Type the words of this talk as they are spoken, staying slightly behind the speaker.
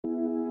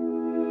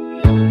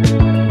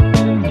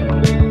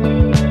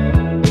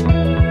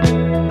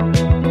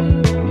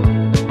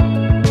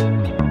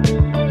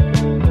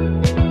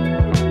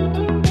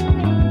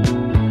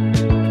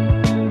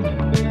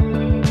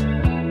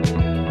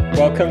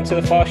Welcome to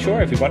the Far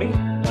Shore, everybody.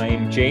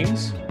 I'm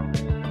James.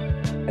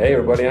 Hey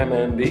everybody, I'm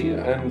Andy,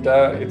 and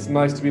it's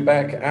nice to be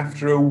back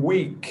after a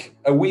week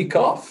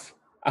off.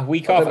 An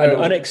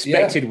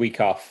unexpected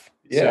week off.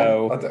 Yeah,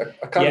 so,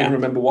 I can't even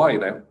remember why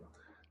now.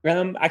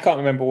 I can't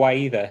remember why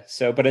either.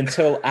 But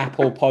until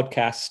Apple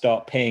Podcasts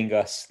start paying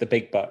us the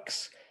big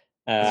bucks,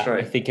 That's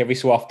right. I think every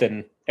so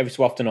often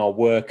our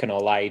work and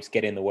our lives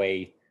get in the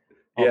way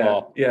of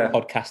our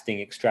podcasting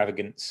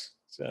extravagance.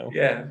 So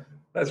yeah,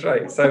 that's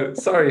right. So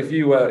sorry if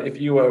you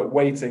were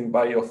waiting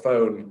by your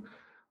phone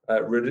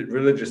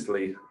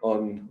religiously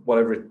on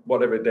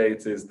whatever day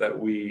it is that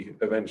we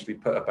eventually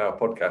put up our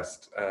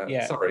podcast.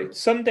 Sorry.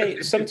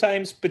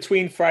 Sometimes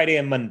between Friday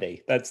and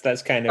Monday.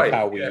 That's kind of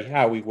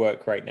how we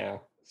work right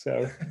now.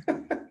 So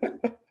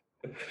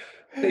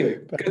anyway,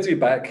 good to be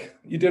back.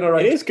 You doing all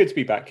right? It is good to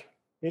be back.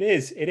 It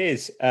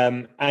is.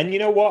 And you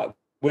know what?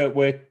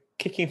 We're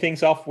kicking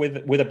things off with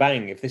a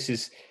bang. If this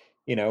is,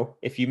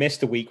 if you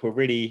missed a week, we're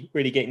really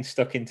getting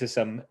stuck into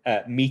some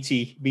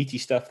meaty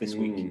stuff this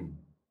week.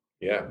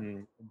 Yeah.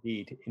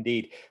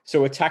 Indeed.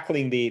 So we're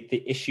tackling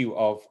the issue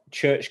of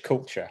church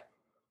culture.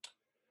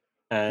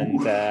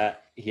 And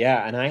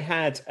and I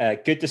had a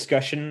good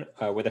discussion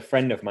with a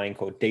friend of mine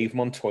called Dave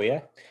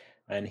Montoya.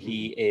 And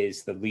he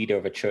is the leader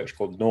of a church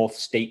called North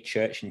State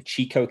Church in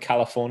Chico,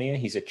 California.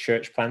 He's a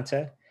church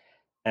planter.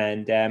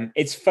 And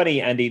it's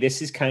funny, Andy,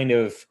 this is kind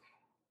of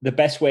the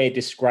best way to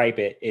describe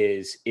it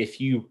is if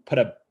you put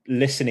a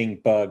listening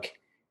bug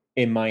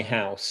in my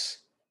house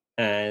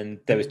and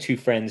there was two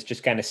friends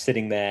just kind of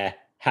sitting there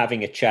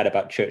having a chat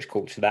about church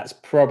culture, that's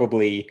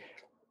probably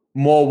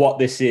more what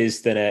this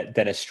is than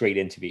a straight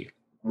interview.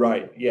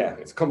 Right. Yeah.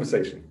 It's a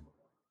conversation.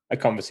 A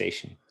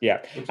conversation.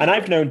 Yeah. And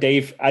I've known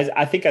Dave,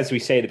 I think as we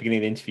say at the beginning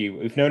of the interview,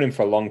 we've known him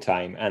for a long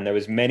time. And there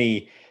was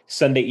many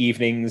Sunday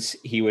evenings,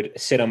 he would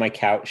sit on my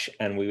couch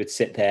and we would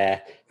sit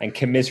there and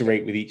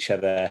commiserate with each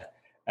other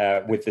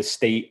with the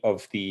state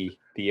of the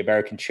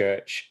American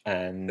church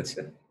and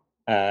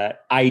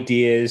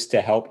ideas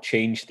to help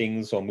change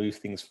things or move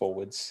things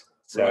forwards.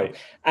 So, right.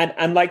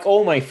 and like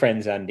all my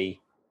friends,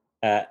 Andy,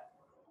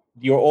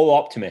 you're all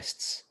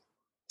optimists.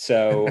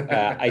 So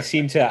I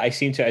seem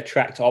to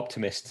attract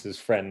optimists as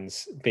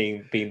friends,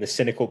 being the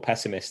cynical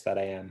pessimist that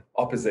I am.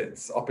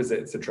 Opposites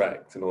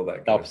attract and all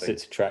that.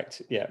 Opposites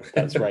attract. Yeah,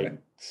 that's right.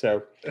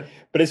 So,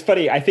 but it's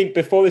funny. I think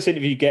before this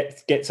interview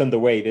gets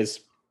underway,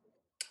 there's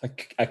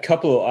a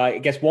couple. I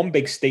guess one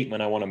big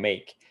statement I want to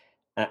make,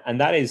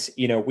 and that is,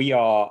 we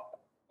are,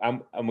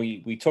 and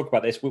we talk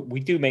about this. We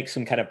do make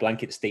some kind of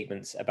blanket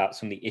statements about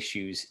some of the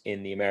issues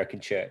in the American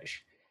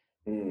church,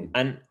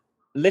 and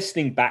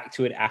listening back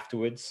to it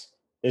afterwards.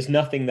 There's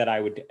nothing that I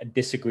would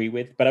disagree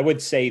with, but I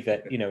would say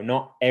that,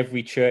 not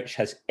every church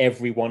has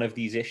every one of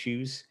these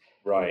issues.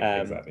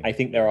 Right, exactly. I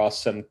think there are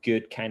some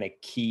good kind of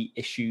key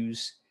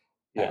issues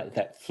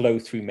that flow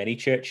through many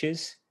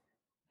churches.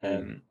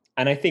 And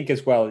I think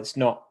as well, it's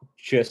not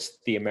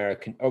just the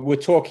American, we're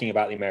talking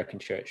about the American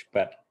church,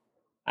 but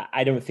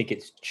I don't think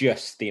it's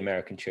just the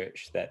American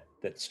church that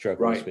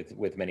struggles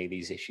with many of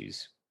these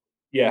issues.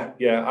 Yeah.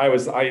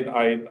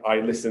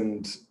 I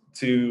listened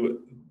to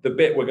the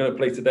bit we're going to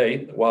play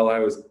today while I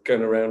was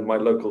going around my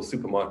local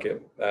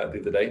supermarket the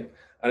other day,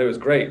 and it was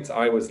great.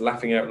 I was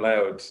laughing out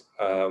loud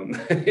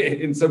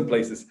in some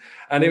places,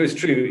 and it was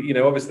true.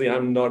 Obviously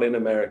I'm not in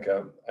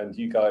America, and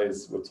you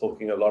guys were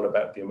talking a lot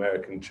about the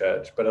American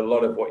church, but a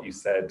lot of what you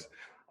said,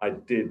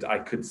 I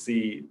could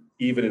see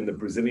even in the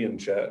Brazilian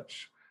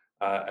church,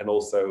 and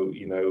also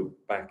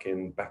back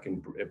in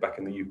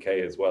the UK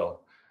as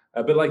well.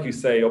 But like you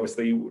say,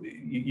 obviously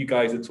you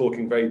guys are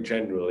talking very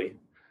generally.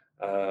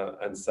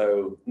 And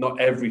so not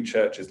every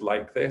church is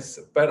like this,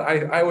 but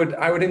I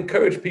would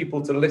encourage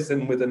people to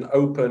listen with an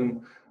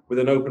open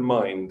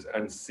mind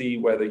and see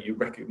whether you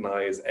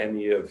recognize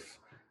any of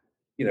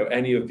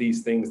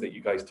these things that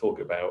you guys talk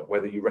about,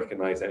 whether you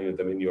recognize any of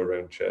them in your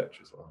own church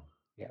as well.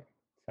 Yeah,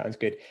 sounds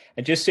good.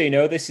 And just so you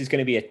know, this is going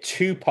to be a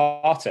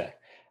two-parter.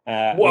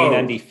 Me and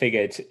Andy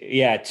figured,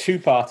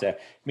 two-parter.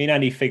 Me and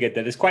Andy figured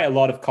that there's quite a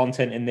lot of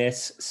content in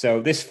this.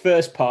 So this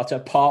first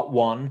parter, part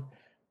one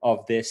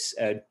of this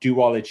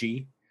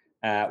duology,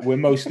 we're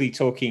mostly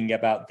talking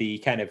about the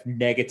kind of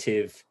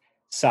negative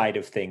side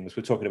of things.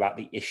 We're talking about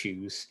the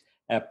issues.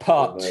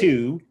 Part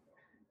two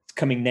is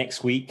coming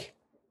next week.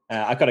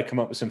 I've got to come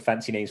up with some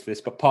fancy names for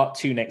this, but part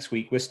two next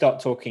week, we'll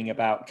start talking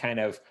about kind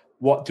of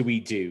what do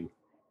we do?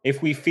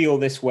 If we feel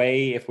this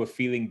way, if we're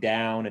feeling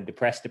down and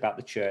depressed about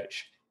the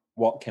church,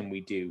 what can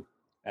we do?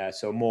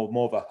 So more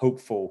of a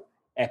hopeful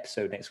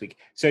episode next week.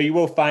 So you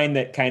will find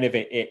that kind of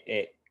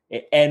it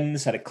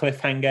ends at a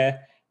cliffhanger,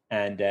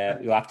 and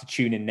you'll have to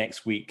tune in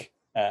next week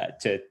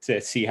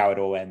to see how it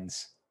all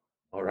ends.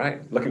 All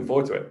right. Looking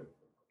forward to it.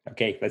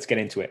 Okay, let's get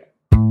into it.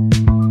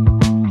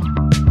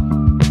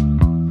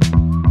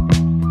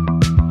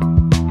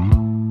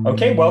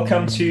 Okay,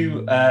 welcome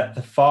to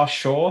the Far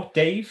Shore,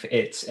 Dave.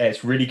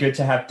 It's really good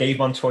to have Dave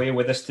Montoya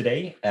with us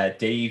today.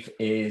 Dave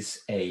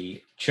is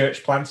a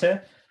church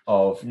planter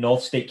of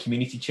North State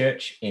Community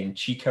Church in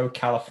Chico,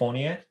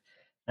 California.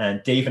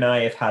 And Dave and I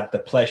have had the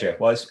pleasure,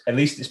 at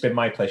least it's been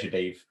my pleasure,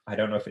 Dave. I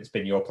don't know if it's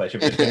been your pleasure,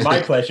 but it's been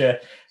my pleasure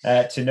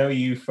to know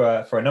you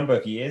for a number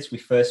of years. We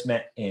first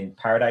met in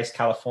Paradise,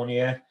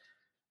 California.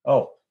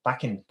 Oh,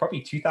 back in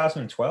probably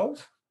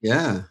 2012.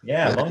 Yeah,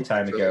 a long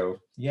time ago.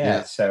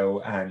 Yeah.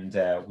 So, and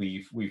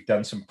we've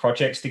done some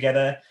projects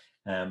together,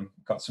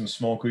 got some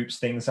small groups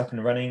things up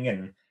and running,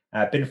 and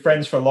been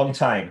friends for a long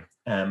time.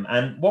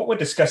 And what we're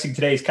discussing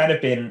today has kind of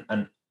been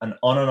an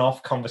on and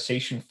off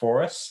conversation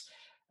for us.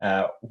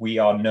 We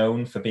are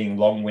known for being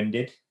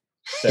long-winded,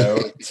 so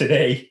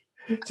today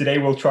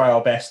we'll try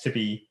our best to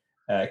be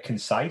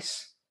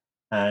concise.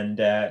 And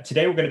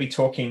today we're going to be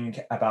talking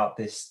about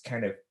this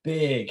kind of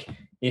big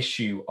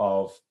issue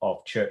of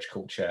church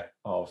culture,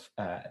 of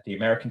the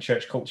American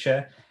church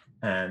culture,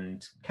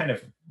 and kind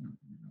of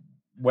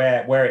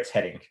where it's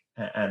heading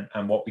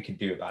and what we can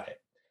do about it.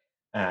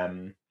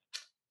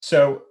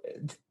 So,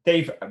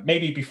 Dave,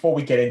 maybe before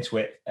we get into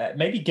it,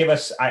 maybe give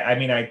us,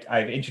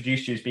 I've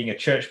introduced you as being a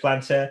church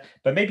planter,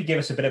 but maybe give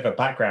us a bit of a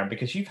background,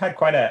 because you've had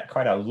quite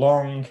a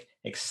long,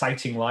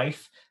 exciting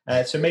life.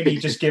 So maybe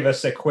just give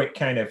us a quick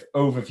kind of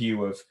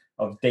overview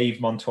of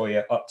Dave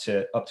Montoya up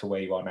to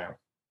where you are now.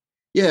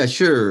 Yeah,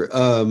 sure.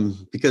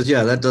 Because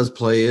that does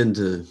play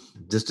into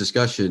this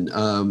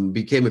discussion.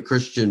 Became a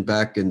Christian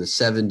back in the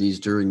 70s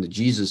during the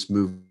Jesus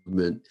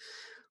movement,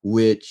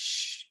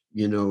 which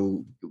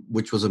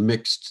was a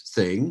mixed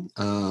thing.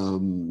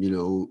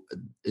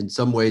 In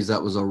some ways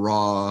that was a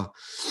raw,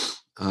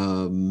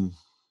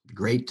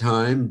 great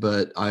time,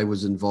 but I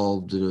was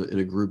involved in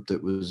a group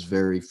that was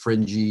very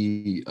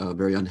fringy,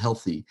 very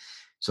unhealthy.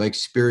 So I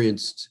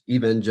experienced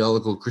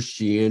evangelical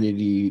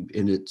Christianity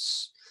in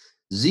its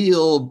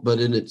zeal, but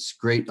in its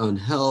great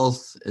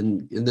unhealth.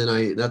 And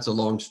then that's a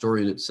long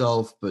story in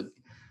itself, but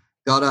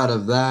got out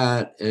of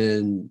that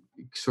and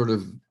sort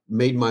of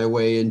made my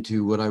way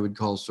into what I would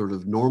call sort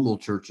of normal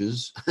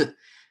churches.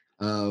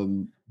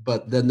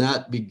 But then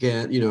that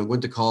began,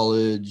 went to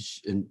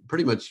college and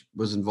pretty much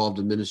was involved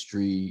in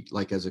ministry,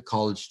 like as a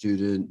college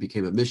student,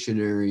 became a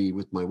missionary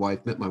with my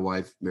wife, met my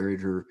wife, married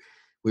her.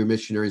 We were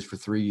missionaries for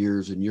 3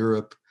 years in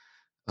Europe,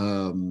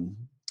 in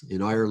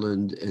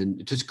Ireland,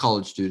 and just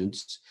college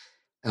students.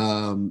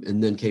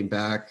 And then came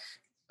back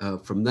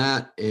from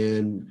that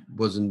and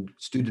was in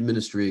student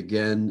ministry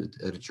again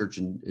at a church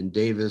in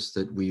Davis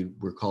that we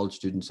were college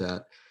students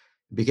at.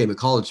 Became a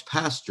college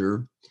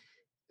pastor,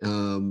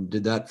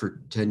 did that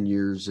for 10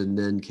 years, and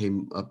then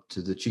came up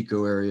to the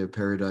Chico area,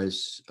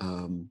 Paradise,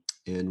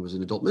 and was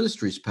an adult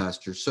ministries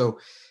pastor. So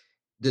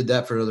did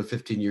that for another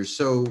 15 years.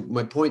 So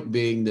my point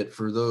being that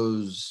for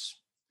those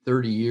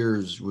 30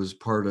 years was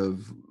part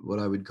of what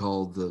I would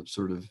call the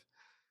sort of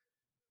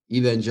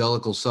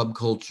evangelical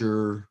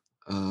subculture.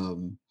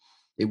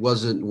 It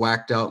wasn't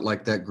whacked out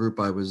like that group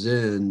I was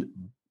in,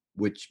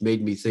 which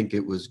made me think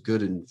it was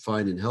good and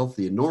fine and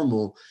healthy and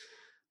normal,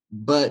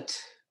 but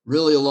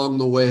really along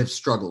the way have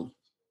struggled,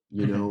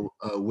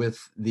 with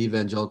the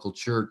evangelical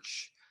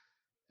church.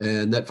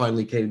 And that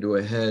finally came to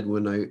a head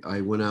when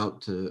I went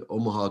out to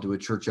Omaha to a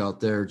church out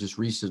there just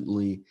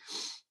recently,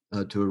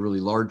 to a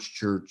really large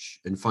church,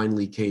 and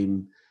finally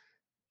came.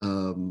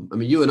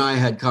 You and I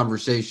had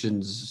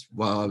conversations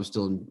while I was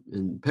still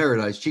in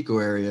Paradise, Chico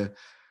area,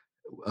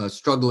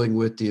 struggling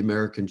with the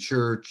American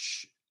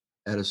church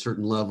at a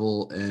certain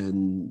level,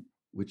 and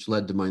which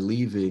led to my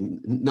leaving.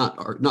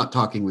 Not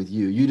talking with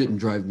you. You didn't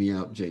drive me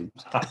out, James.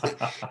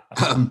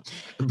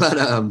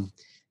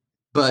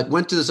 But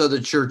went to this other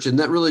church, and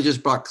that really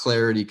just brought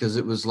clarity, because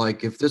it was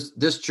like if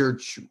this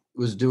church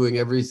was doing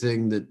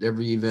everything that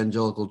every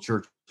evangelical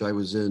church I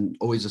was in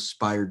always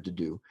aspired to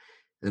do,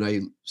 and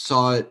I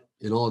saw it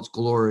in all its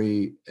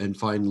glory, and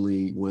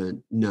finally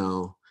went,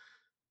 no,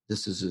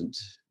 this isn't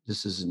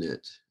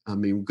it. I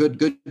mean, good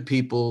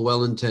people,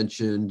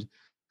 well-intentioned,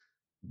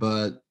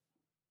 but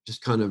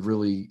just kind of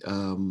really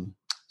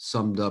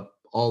summed up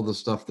all the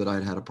stuff that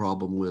I'd had a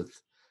problem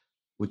with,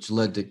 which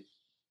led to,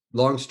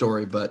 long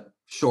story, but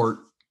short,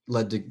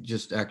 led to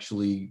just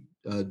actually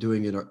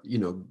doing it,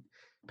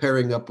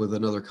 pairing up with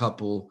another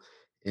couple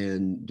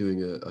and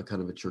doing a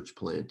kind of a church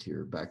plant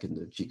here back in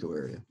the Chico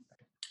area.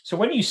 So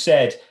when you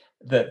said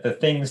that the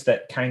things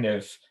that kind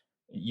of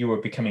you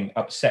were becoming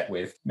upset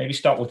with, maybe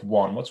start with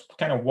one. What's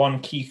kind of one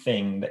key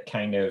thing that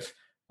kind of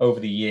over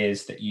the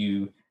years that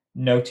you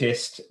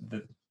noticed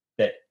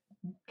that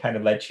kind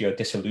of led to your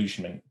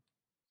disillusionment?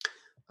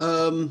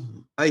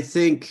 I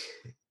think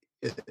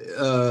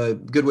a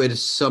good way to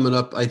sum it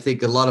up, I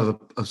think a lot of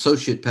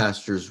associate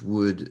pastors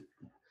would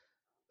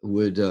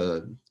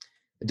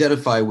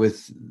identify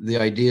with the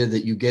idea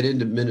that you get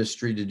into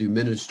ministry to do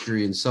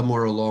ministry, and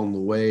somewhere along the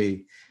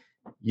way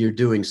you're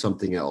doing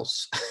something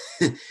else.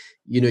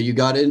 You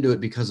got into it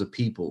because of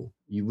people.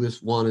 You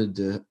just wanted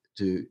to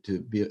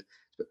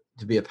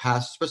be a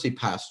pastor, especially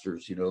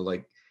pastors.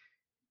 Like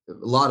a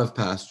lot of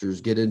pastors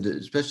get into,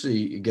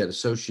 especially again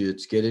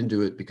associates, get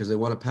into it because they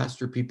want to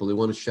pastor people. They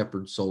want to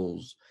shepherd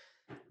souls.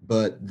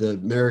 But the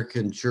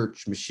American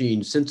church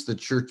machine,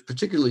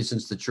 particularly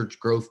since the church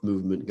growth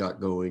movement got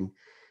going,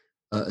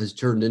 has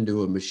turned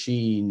into a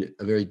machine,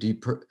 a very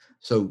deep,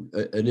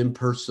 an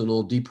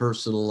impersonal,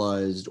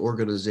 depersonalized,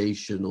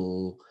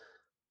 organizational,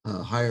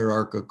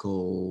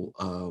 hierarchical,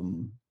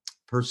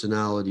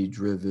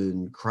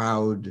 personality-driven,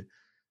 crowd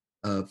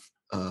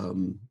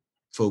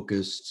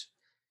focused,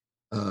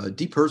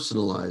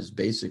 depersonalized.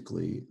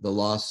 Basically, the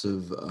loss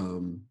of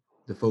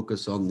the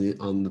focus on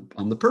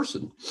the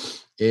person,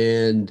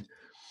 and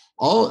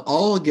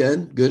all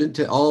again good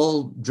into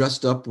all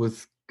dressed up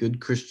with good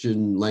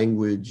Christian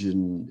language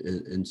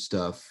and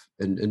stuff,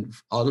 and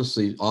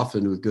honestly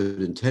often with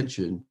good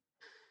intention.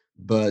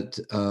 But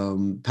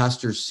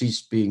pastors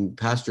ceased being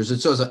pastors, and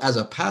so as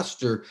a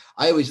pastor,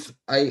 I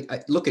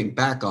looking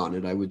back on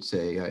it, I would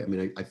say,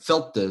 I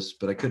felt this,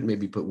 but I couldn't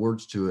maybe put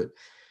words to it.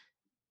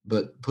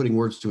 But putting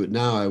words to it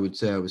now, I would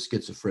say I was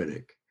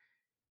schizophrenic,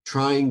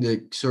 trying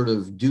to sort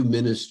of do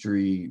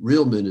ministry,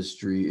 real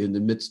ministry, in the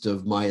midst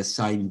of my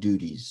assigned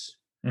duties.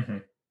 Mm-hmm.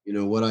 You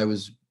know,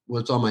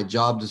 what's on my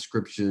job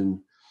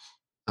description,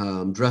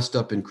 dressed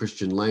up in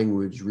Christian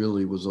language,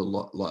 really was a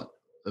lot.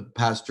 A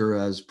pastor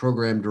as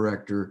program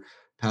director,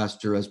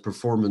 pastor as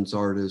performance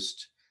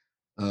artist,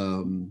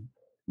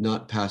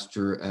 not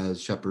pastor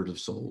as shepherd of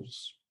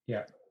souls.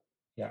 Yeah.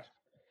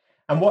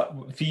 And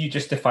what, for you,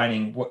 just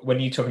defining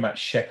when you're talking about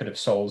shepherd of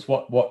souls,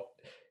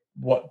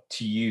 what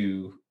to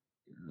you,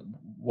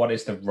 what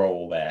is the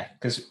role there?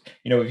 Because,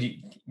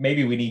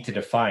 maybe we need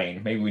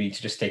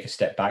to just take a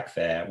step back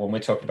there when we're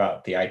talking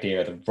about the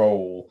idea of the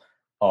role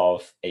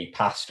of a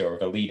pastor or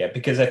of a leader,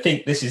 because I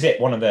think this is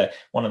it. One of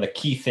the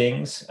key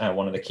things,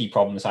 one of the key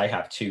problems I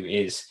have too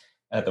is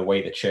the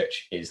way the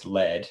church is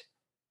led.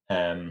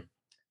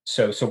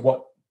 So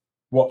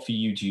what for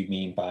you do you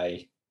mean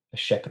by a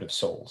shepherd of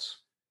souls?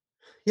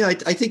 Yeah,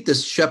 I think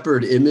this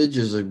shepherd image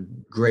is a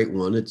great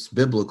one. It's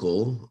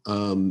biblical,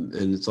 and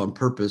it's on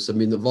purpose. I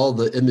mean, of all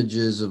the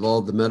images, of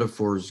all the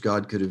metaphors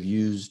God could have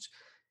used,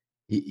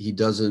 he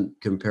doesn't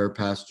compare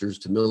pastors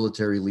to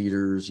military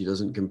leaders. He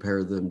doesn't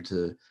compare them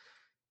to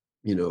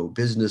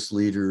business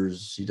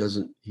leaders. He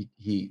doesn't.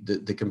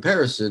 The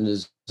comparison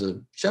is a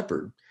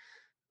shepherd.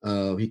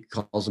 He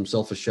calls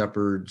himself a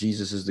shepherd.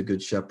 Jesus is the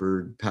good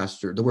shepherd.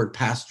 Pastor. The word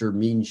pastor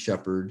means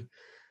shepherd.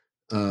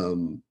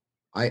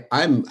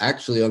 I'm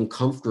actually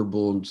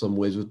uncomfortable in some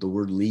ways with the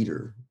word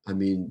leader. I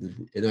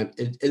mean, and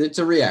it's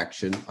a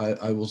reaction.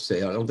 I will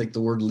say I don't think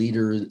the word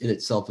leader in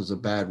itself is a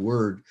bad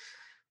word,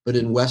 but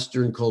in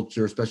Western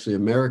culture, especially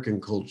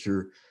American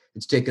culture,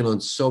 it's taken on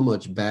so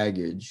much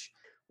baggage.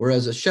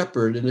 Whereas a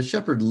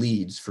shepherd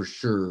leads for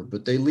sure,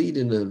 but they lead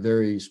in a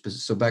very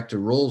specific. So back to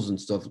roles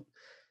and stuff.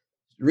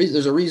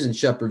 There's a reason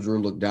shepherds were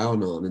looked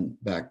down on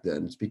back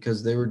then. It's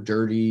because they were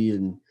dirty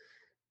and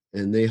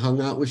they hung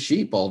out with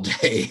sheep all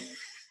day.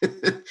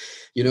 It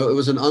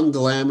was an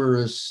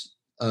unglamorous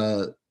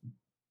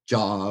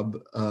job,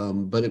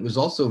 but it was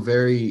also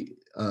very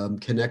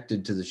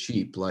connected to the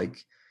sheep.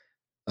 Like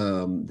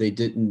they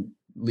didn't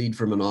lead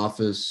from an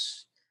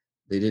office.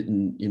 They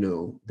didn't,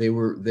 they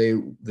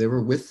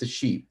were with the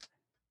sheep,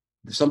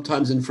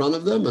 sometimes in front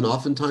of them and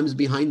oftentimes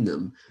behind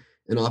them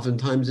and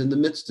oftentimes in the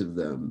midst of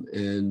them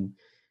and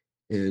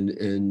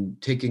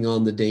taking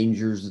on the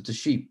dangers that the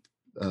sheep,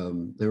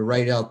 they were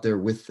right out there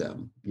with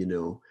them,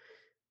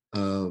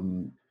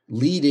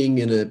 leading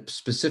in a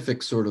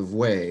specific sort of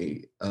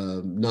way,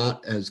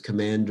 not as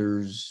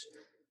commanders,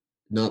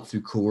 not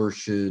through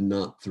coercion,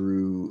 not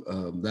through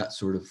that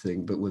sort of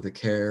thing, but with a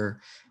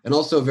care, and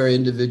also very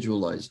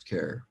individualized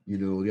care.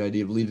 The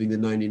idea of leaving the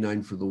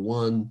 99 for the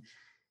one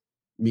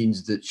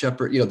means that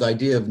shepherd, the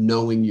idea of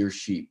knowing your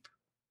sheep,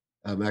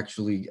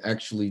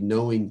 actually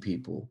knowing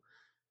people.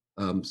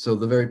 So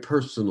the very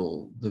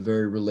personal, the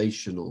very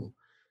relational.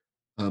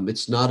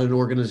 It's not an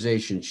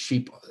organization.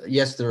 Sheep,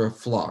 yes, they're a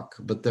flock,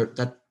 but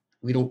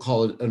we don't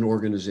call it an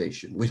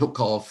organization. We don't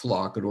call a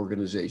flock an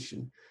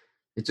organization.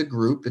 It's a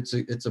group.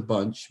 It's a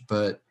bunch,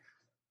 but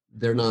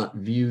they're not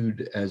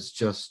viewed as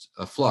just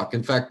a flock.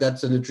 In fact,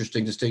 that's an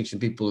interesting distinction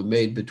people have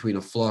made between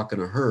a flock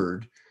and a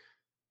herd.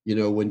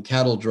 When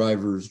cattle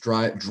drivers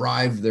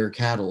drive their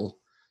cattle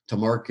to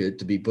market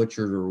to be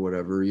butchered or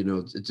whatever,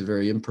 it's a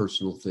very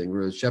impersonal thing.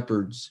 Whereas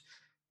shepherds,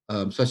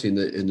 especially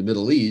in the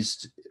Middle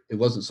East, it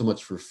wasn't so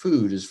much for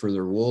food as for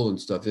their wool and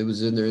stuff. It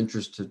was in their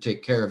interest to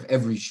take care of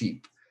every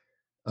sheep,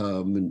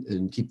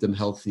 and keep them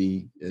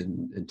healthy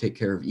and take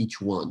care of each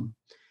one.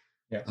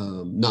 Yeah.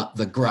 Not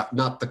the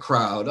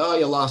crowd. Oh,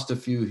 you lost a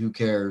few. Who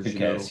cares? Who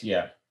cares?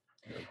 Yeah.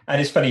 And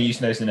it's funny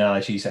using those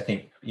analogies. I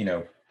think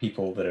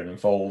people that are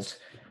involved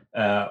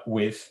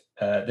with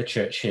the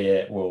church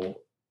here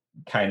will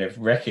kind of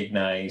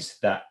recognize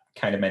that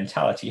kind of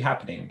mentality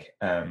happening.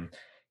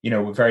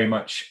 We're very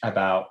much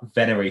about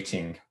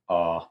venerating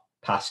our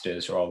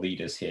pastors or our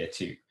leaders here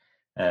too.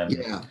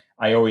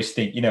 I always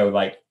think,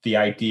 like the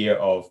idea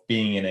of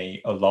being in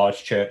a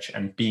large church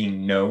and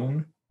being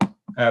known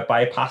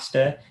by a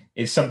pastor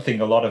is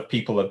something a lot of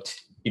people have,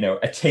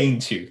 attain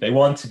to. They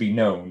want to be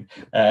known.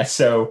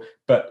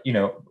 But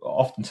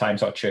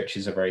oftentimes our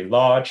churches are very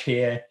large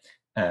here.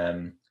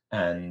 And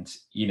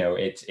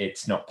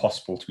it's not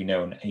possible to be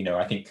known.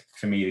 I think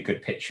for me, the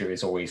good picture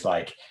is always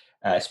like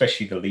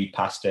especially the lead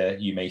pastor.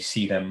 You may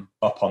see them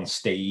up on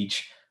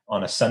stage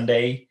on a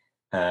Sunday.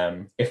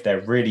 If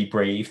they're really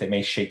brave, they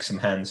may shake some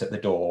hands at the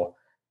door.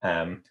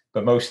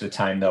 But most of the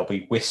time, they'll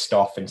be whisked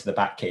off into the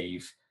back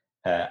cave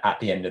at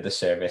the end of the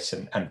service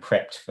and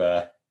prepped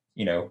for,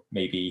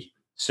 maybe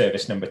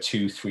service number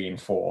 2, 3,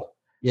 and 4.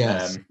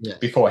 Yes.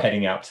 Before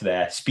heading out to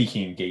their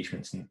speaking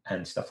engagements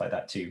and stuff like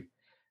that too.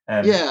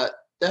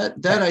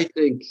 That I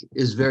think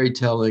is very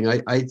telling.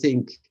 I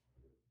think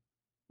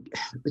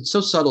it's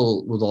so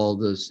subtle with all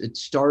this. It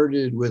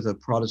started with a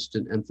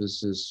Protestant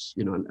emphasis,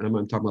 and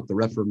I'm talking about the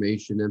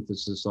Reformation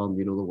emphasis on,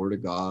 the Word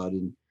of God,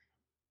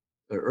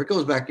 or it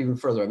goes back even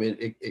further. I mean,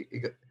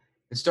 it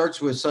starts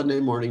with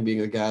Sunday morning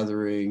being a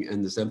gathering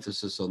and this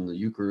emphasis on the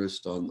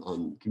Eucharist,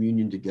 on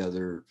communion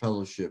together,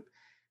 fellowship,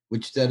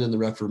 which then in the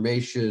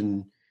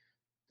Reformation,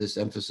 this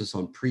emphasis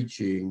on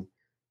preaching,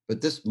 but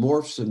this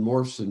morphs and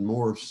morphs and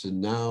morphs, and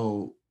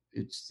now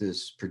it's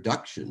this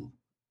production.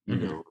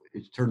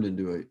 It's turned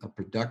into a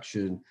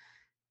production.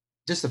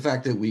 Just the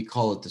fact that we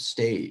call it the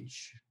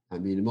stage. I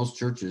mean, in most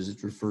churches,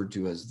 it's referred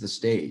to as the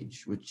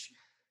stage, which,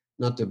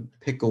 not to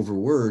pick over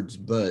words,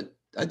 but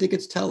I think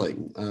it's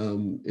telling.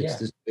 It's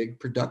this big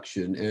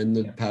production, and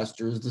the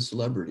pastor is the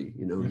celebrity.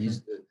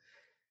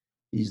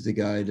 He's the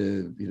guy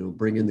to,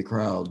 bring in the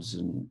crowds,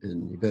 and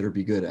you better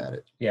be good at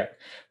it. Yeah.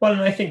 Well,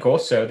 and I think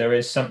also there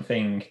is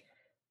something,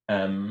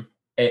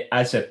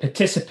 as a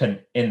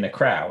participant in the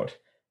crowd,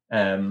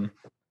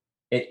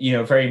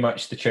 very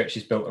much the church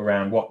is built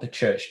around what the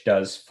church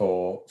does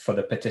for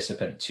the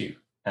participant too.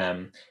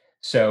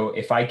 So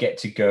if I get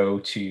to go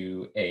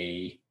to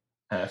a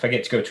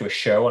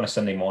show on a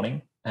Sunday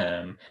morning,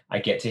 I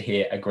get to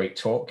hear a great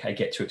talk. I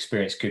get to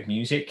experience good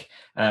music.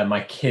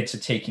 My kids are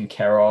taken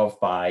care of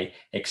by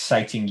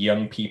exciting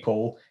young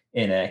people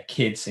in a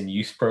kids and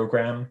youth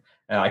program.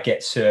 I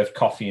get served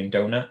coffee and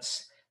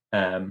donuts.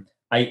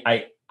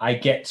 I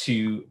get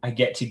to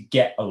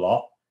get a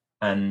lot,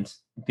 and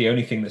the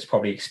only thing that's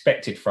probably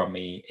expected from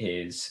me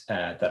is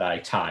that I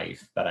tithe,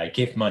 that I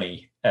give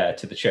money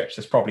to the church.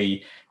 That's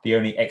probably the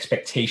only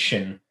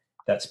expectation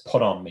that's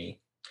put on me.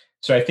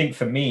 So I think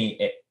for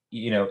me,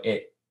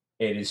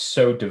 it is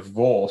so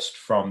divorced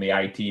from the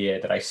idea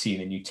that I see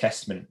in the New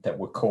Testament that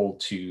we're called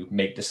to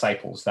make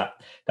disciples.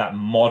 That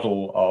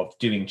model of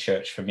doing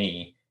church for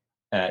me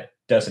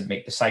doesn't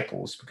make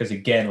disciples, because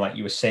again, like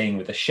you were saying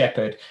with the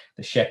shepherd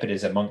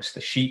is amongst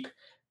the sheep.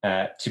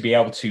 To be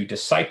able to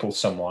disciple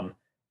someone,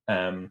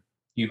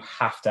 you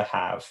have to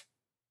have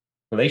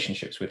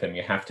relationships with them.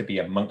 You have to be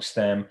amongst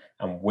them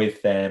and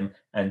with them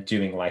and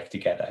doing life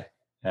together.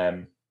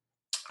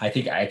 I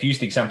think I've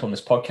used the example in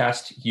this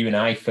podcast. You and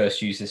I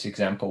first used this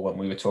example when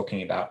we were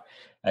talking about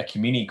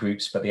community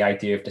groups, but the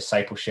idea of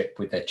discipleship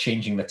with the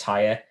changing the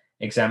tire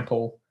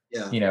example.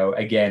 Yeah.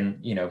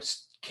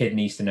 Kid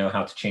needs to know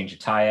how to change a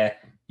tire.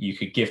 You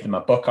could give them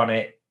a book on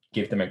it,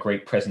 give them a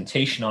great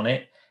presentation on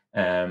it.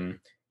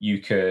 You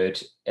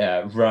could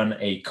run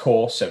a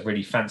course, a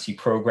really fancy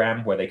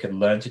program where they could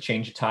learn to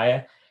change a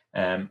tire.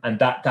 And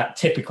that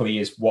typically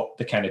is what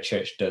the kind of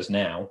church does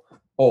now.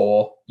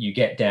 Or you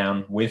get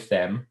down with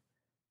them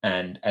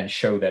and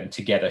show them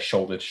together,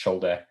 shoulder to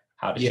shoulder,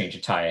 how to change a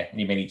tire. And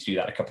you may need to do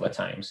that a couple of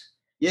times.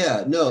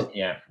 Yeah, no.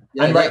 Yeah.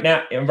 And right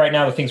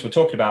now, the things we're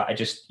talking about, I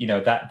just,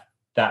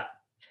 that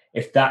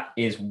if that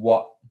is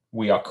what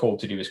we are called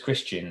to do as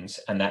Christians,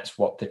 and that's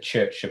what the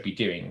church should be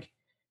doing,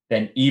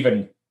 then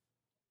even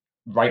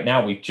right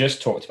now, we've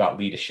just talked about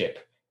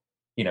leadership.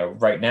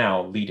 Right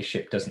now,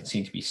 leadership doesn't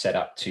seem to be set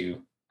up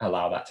to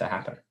allow that to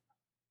happen.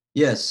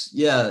 Yes.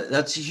 Yeah,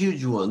 that's a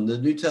huge one. The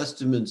New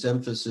Testament's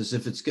emphasis,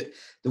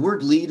 the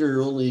word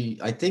leader only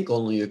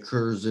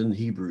occurs in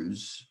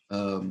Hebrews,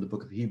 the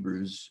book of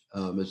Hebrews,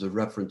 as a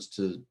reference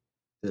to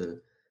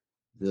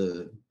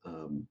the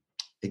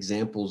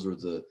examples or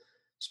the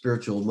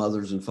spiritual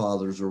mothers and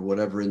fathers or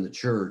whatever in the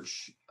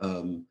church.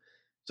 So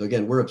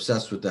again, we're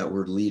obsessed with that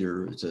word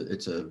leader.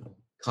 It's a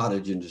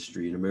cottage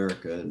industry in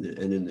America and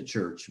in the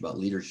church about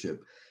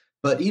leadership.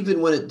 But even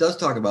when it does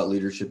talk about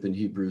leadership in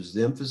Hebrews,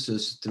 the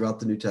emphasis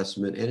throughout the New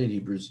Testament and in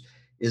Hebrews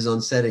is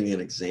on setting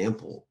an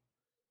example.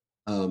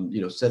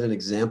 Set an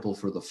example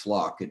for the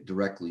flock, it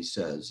directly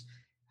says.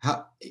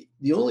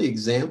 The only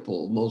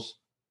example most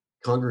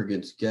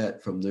congregants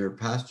get from their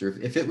pastor,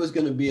 if it was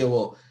going to be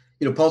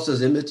Paul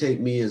says, imitate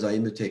me as I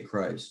imitate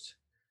Christ.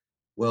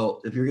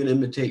 Well, if you're going to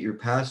imitate your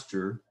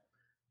pastor,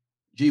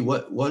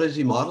 what is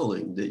he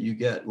modeling that you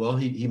get? Well,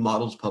 he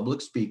models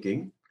public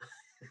speaking.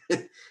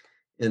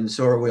 And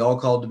so are we all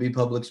called to be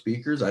public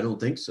speakers? I don't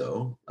think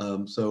so.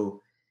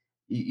 So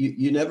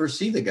you never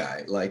see the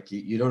guy. Like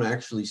you don't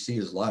actually see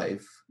his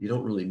life. You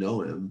don't really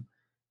know him.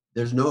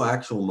 There's no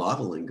actual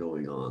modeling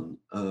going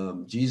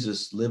on.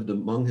 Jesus lived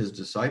among his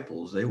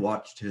disciples. They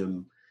watched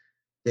him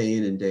day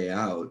in and day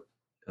out,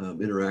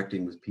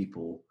 interacting with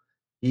people.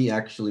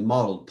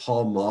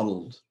 Paul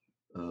modeled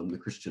the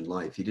Christian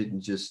life. He didn't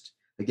just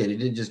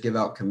give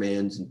out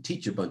commands and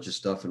teach a bunch of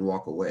stuff and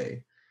walk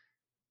away.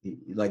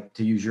 Like,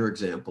 to use your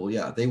example,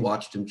 they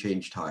watched him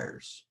change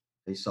tires.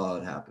 They saw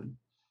it happen.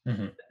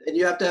 Mm-hmm. And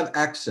you have to have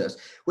access,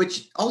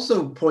 which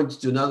also points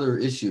to another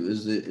issue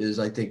is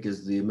I think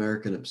is the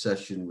American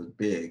obsession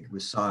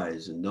with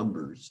size and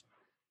numbers.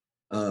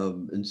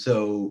 And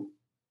so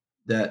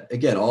that,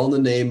 again, all in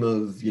the name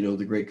of,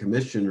 the Great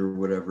Commission or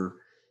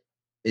whatever,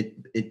 but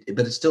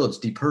it's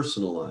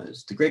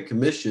depersonalized. The Great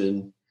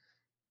Commission,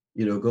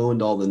 go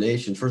into all the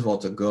nations. First of all,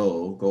 it's a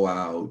go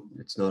out.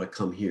 It's not a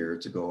come here,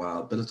 it's a go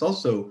out, but it's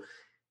also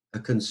a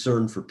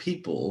concern for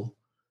people,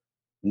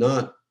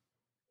 not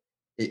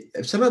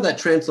somehow that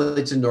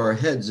translates into our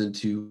heads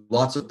into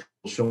lots of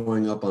people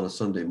showing up on a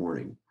Sunday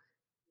morning,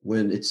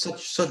 when it's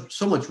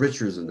so much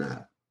richer than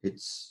that.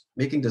 It's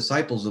making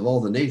disciples of all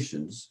the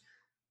nations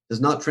does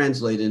not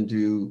translate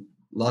into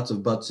lots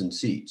of butts and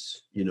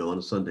seats, on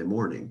a Sunday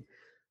morning.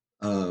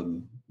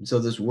 So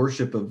this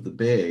worship of the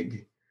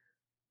big,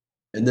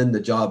 and then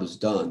the job is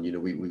done.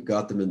 We've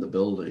got them in the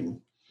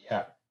building.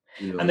 Yeah.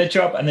 And the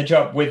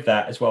job with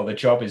that as well, the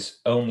job is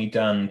only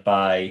done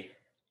by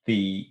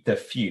the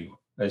few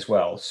as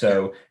well.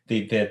 So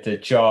the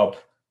job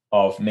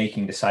of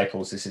making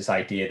disciples is this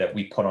idea that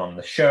we put on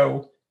the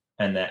show,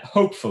 and that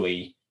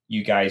hopefully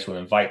you guys will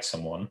invite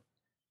someone,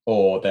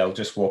 or they'll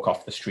just walk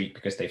off the street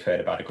because they've heard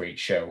about a great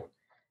show.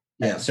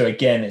 Yeah. So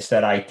again, it's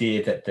that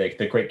idea that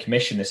the Great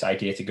Commission, this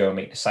idea to go and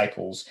make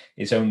disciples,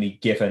 is only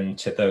given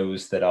to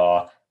those that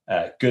are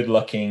good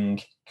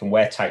looking, can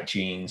wear tight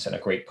jeans, and are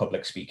great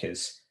public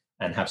speakers,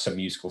 and have some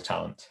musical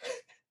talent.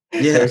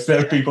 Yeah,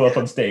 so people up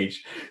on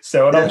stage.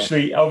 So and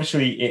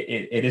obviously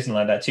it isn't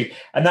like that too.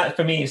 And that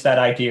for me is that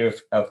idea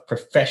of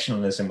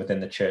professionalism within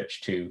the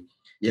church too.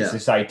 Yeah. It's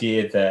this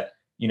idea that,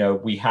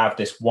 we have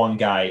this one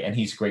guy and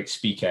he's a great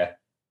speaker,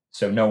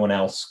 so no one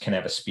else can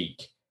ever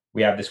speak.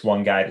 We have this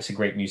one guy that's a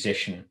great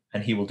musician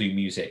and he will do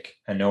music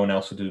and no one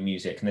else will do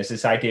music. And there's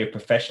this idea of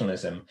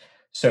professionalism,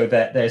 so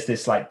that there's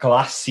this like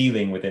glass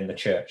ceiling within the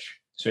church.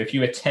 So if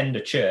you attend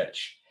a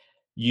church,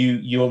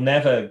 you'll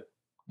never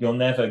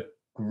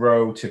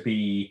grow to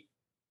be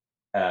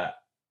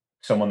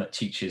someone that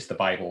teaches the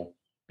Bible,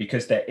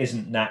 because there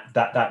isn't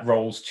that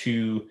role's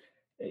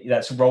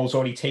role's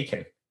already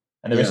taken,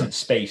 and there isn't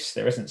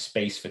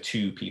space for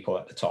two people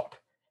at the top.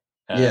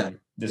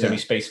 There's only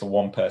space for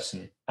one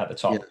person at the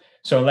top.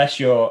 So unless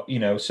you're,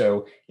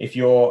 so if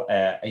you're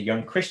a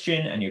young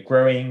Christian and you're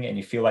growing and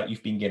you feel like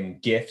you've been given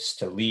gifts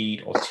to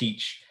lead or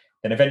teach,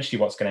 then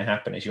eventually what's going to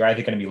happen is you're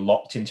either going to be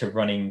locked into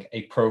running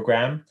a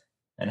program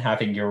and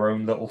having your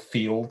own little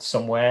field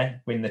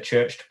somewhere in the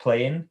church to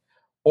play in,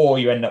 or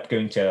you end up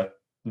going to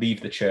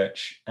leave the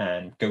church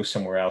and go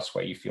somewhere else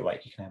where you feel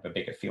like you can have a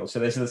bigger field. So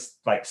there's this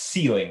like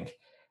ceiling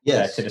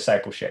to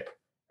discipleship.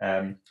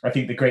 I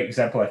think the great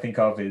example I think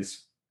of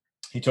is,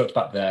 he talked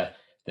about the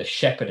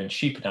shepherd and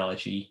sheep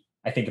analogy.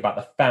 I think about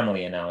the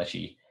family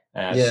analogy.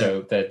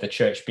 So the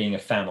church being a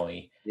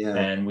family,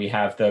 and we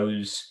have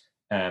those,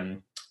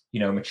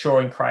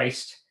 mature in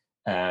Christ,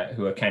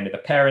 who are kind of the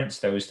parents,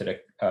 those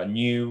that are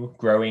new,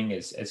 growing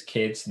as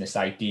kids, and this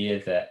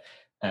idea that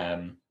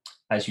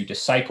as you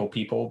disciple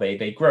people,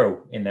 they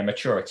grow in their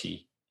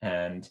maturity.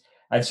 And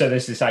so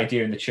there's this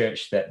idea in the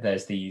church that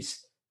there's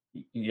these,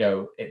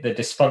 the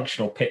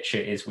dysfunctional picture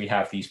is we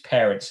have these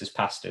parents as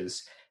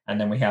pastors, and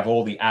then we have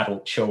all the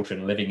adult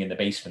children living in the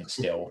basement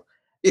still.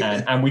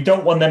 And we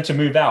don't want them to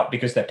move out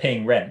because they're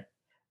paying rent.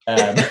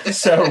 But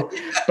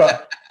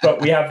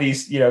we have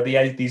these,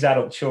 these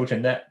adult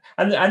children that,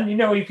 and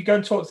if you go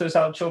and talk to those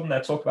adult children,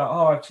 they'll talk about,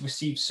 I've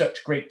received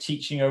such great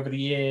teaching over the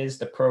years.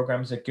 The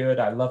programs are good.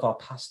 I love our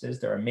pastors.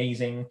 They're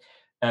amazing.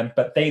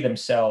 But they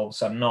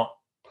themselves are not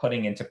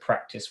putting into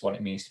practice what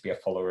it means to be a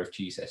follower of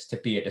Jesus, to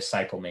be a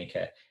disciple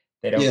maker.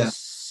 They don't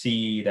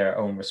see their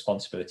own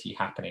responsibility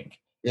happening.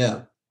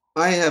 Yeah.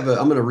 I'm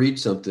going to read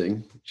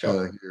something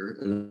here.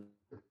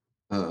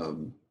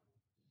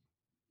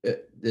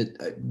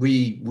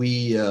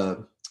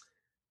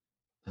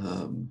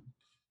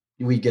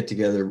 We get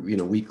together,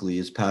 weekly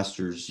as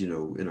pastors,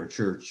 in our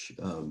church,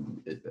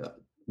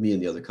 me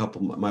and the other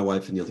couple, my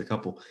wife and the other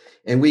couple,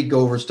 and we go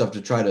over stuff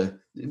to try to,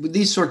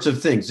 these sorts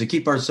of things to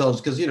keep ourselves,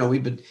 because,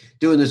 we've been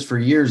doing this for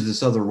years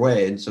this other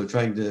way. And so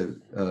trying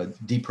to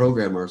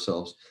deprogram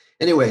ourselves.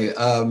 Anyway,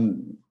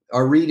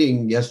 our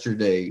reading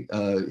yesterday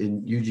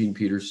in Eugene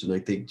Peterson, I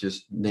think,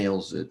 just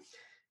nails it.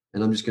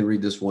 And I'm just going to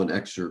read this one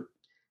excerpt.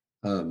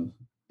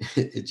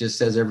 It just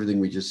says everything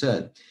we just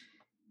said.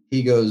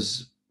 He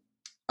goes,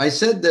 I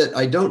said that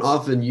I don't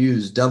often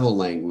use devil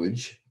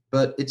language,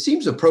 but it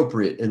seems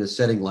appropriate in a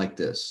setting like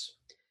this,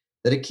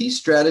 that a key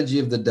strategy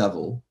of the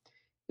devil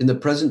in the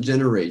present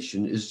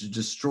generation is to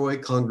destroy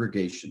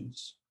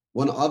congregations.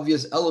 One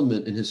obvious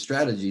element in his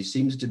strategy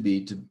seems to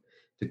be to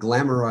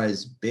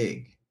glamorize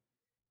big,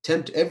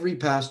 tempt every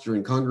pastor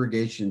and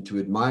congregation to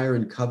admire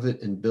and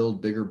covet and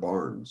build bigger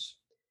barns.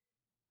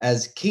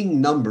 As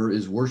king number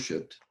is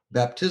worshipped,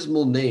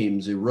 baptismal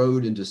names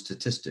erode into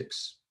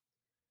statistics.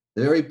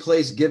 The very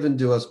place given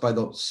to us by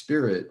the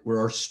Spirit, where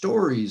our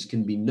stories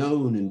can be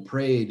known and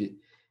prayed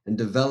and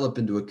develop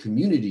into a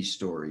community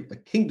story, a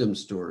kingdom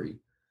story,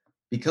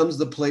 becomes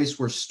the place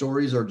where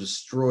stories are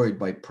destroyed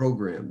by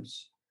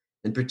programs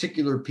and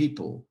particular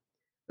people,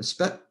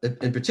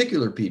 in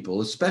particular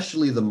people,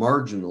 especially the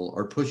marginal,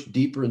 are pushed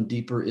deeper and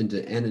deeper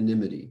into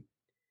anonymity.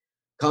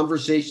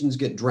 Conversations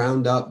get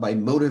drowned out by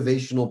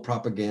motivational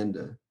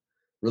propaganda.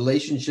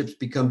 Relationships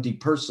become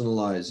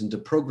depersonalized into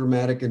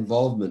programmatic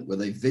involvement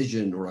with a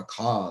vision or a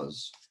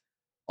cause.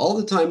 All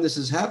the time this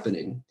is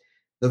happening,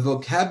 the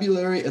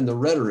vocabulary and the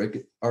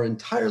rhetoric are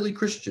entirely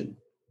Christian,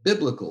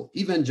 biblical,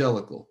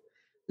 evangelical.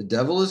 The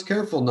devil is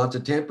careful not to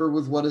tamper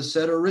with what is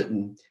said or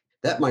written.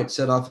 That might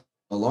set off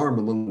alarm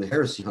among the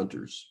heresy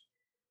hunters.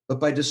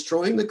 But by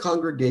destroying the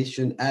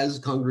congregation as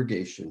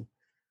congregation,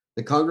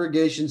 the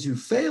congregations who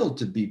fail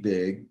to be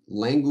big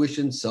languish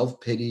in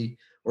self-pity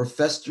or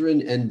fester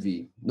in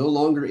envy, no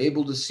longer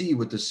able to see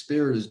what the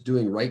Spirit is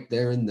doing right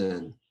there and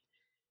then.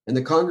 And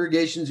the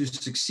congregations who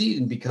succeed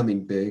in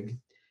becoming big,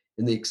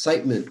 in the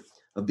excitement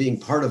of being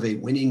part of a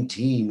winning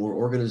team or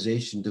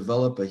organization,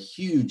 develop a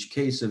huge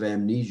case of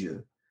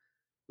amnesia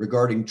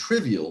regarding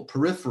trivial,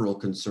 peripheral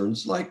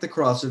concerns like the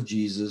cross of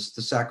Jesus,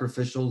 the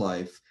sacrificial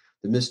life,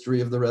 the mystery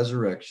of the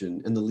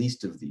resurrection, and the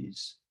least of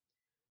these.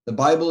 The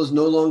Bible is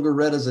no longer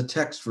read as a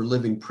text for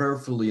living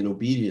prayerfully and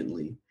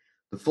obediently,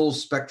 the full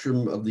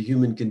spectrum of the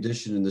human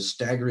condition and the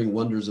staggering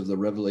wonders of the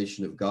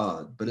revelation of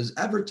God, but is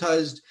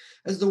advertised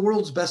as the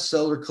world's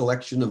bestseller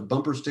collection of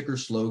bumper sticker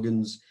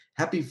slogans,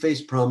 happy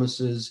face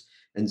promises,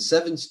 and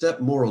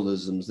 7-step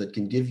moralisms that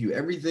can give you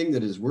everything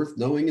that is worth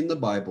knowing in the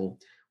Bible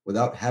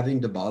without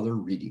having to bother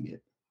reading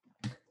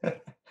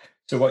it.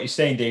 So what you're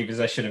saying, Dave, is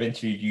I should have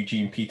interviewed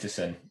Eugene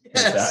Peterson.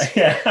 Yes.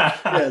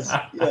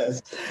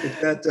 Yes.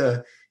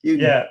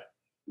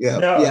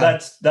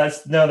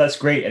 That's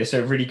great. It's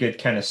a really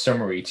good kind of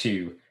summary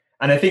too.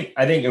 And I think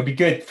it would be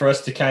good for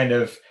us to kind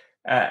of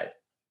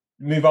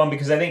move on,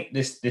 because I think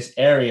this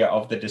area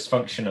of the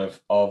dysfunction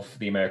of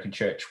the American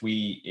church,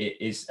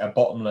 is a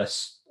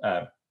bottomless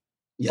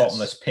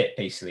pit,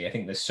 basically. I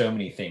think there's so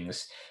many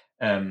things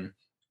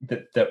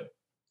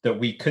that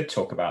we could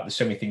talk about. There's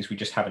so many things we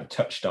just haven't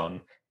touched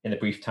on in the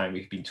brief time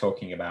we've been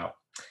talking about.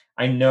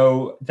 I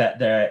know that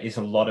there is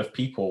a lot of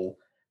people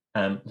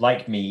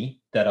like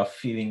me that are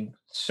feeling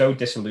so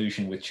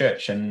disillusioned with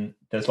church, and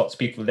there's lots of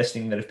people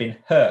listening that have been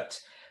hurt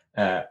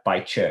by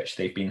church.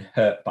 They've been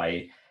hurt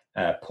by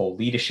poor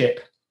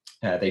leadership.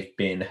 They've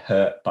been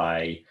hurt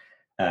by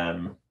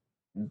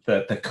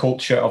the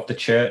culture of the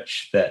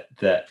church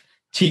that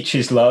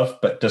teaches love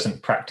but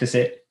doesn't practice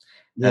it.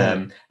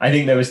 Yeah. I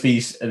think there was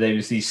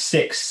these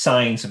 6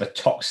 signs of a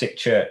toxic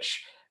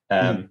church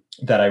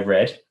that I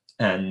read,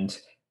 and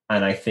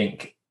I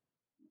think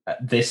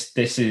this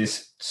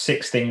is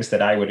 6 things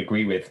that I would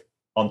agree with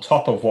on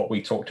top of what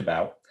we talked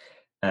about.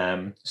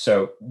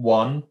 So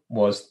one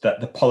was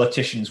that the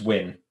politicians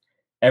win.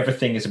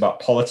 Everything is about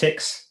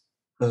politics,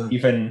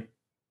 even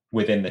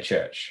within the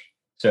church.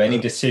 So any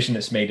decision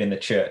that's made in the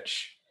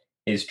church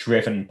is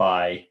driven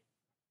by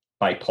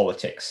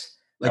politics.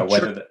 Like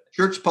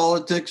church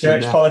politics,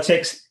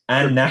 politics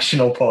and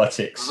national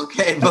politics.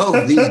 Okay,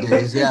 both these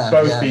days, yeah.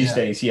 Both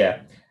days,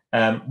 yeah.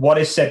 What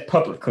is said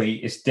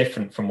publicly is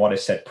different from what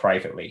is said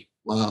privately.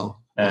 Wow.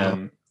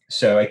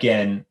 So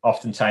again,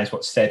 oftentimes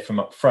what's said from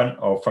up front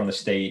or from the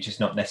stage is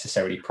not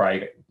necessarily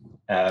private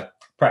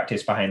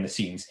practice behind the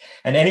scenes.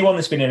 And anyone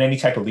that's been in any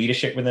type of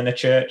leadership within a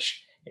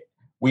church,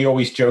 we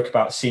always joke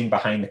about seeing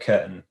behind the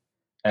curtain.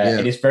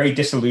 It is very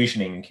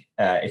disillusioning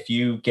if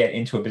you get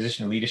into a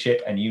position of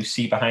leadership and you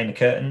see behind the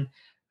curtain.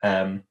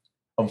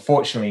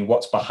 Unfortunately,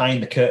 what's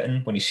behind the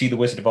curtain, when you see the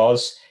Wizard of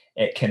Oz,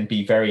 it can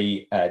be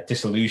very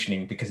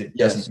disillusioning because it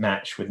doesn't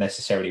match with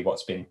necessarily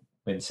what's been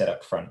said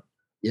up front.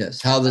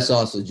 Yes, how the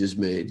sausage is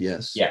made,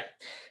 yes. Yeah.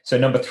 So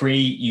number 3,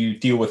 you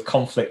deal with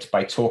conflict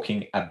by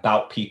talking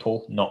about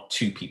people, not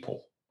to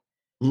people.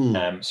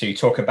 So you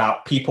talk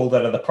about people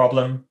that are the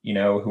problem,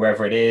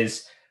 whoever it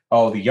is.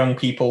 Oh, the young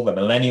people, the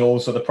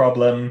millennials are the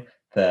problem,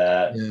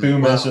 the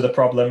boomers are the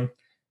problem,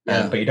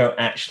 but you don't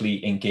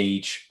actually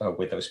engage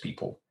with those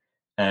people.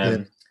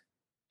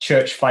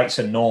 Church fights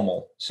are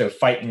normal. So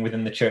fighting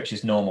within the church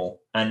is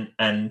normal.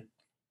 And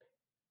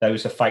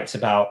those are fights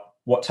about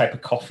what type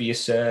of coffee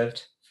is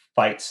served,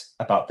 fights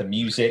about the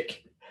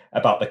music,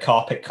 about the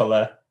carpet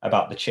color,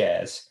 about the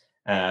chairs.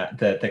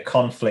 The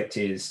conflict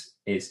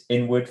is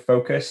inward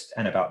focused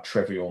and about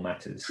trivial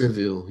matters.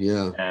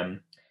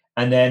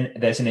 And then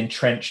there's an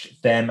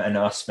entrenched them and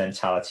us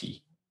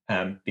mentality.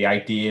 The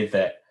idea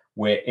that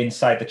we're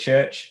inside the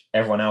church,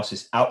 everyone else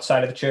is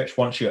outside of the church.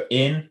 Once you're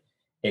in,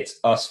 it's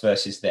us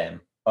versus them,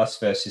 us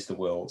versus the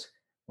world.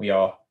 We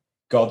are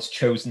God's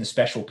chosen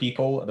special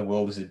people. The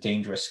world is a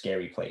dangerous,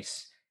 scary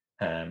place.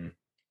 And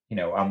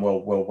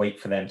we'll wait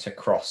for them to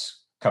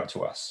come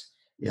to us.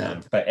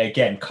 But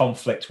again,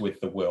 conflict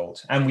with the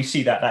world. And we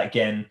see that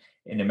again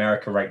in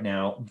America right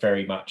now,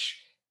 very much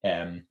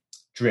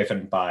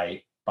driven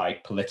by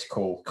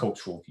political,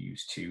 cultural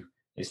views too.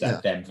 Is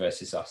that them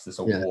versus us? There's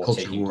a war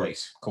taking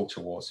place,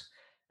 culture wars.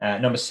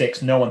 Number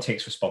 6, no one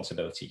takes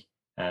responsibility.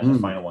 The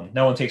final one,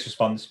 no one takes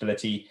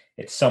responsibility.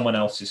 It's someone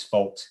else's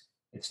fault.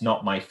 It's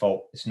not my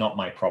fault. It's not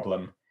my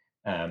problem.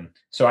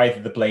 So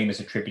either the blame is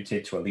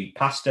attributed to a lead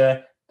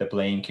pastor, the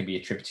blame can be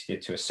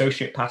attributed to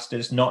associate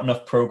pastors, not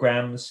enough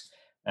programs.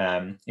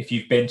 If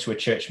you've been to a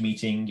church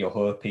meeting, you'll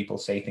hear people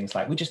say things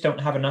like, we just don't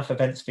have enough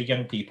events for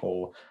young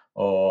people,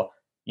 or,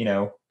 you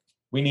know,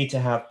 we need to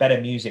have better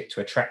music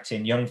to attract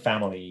in young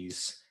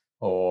families,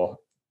 or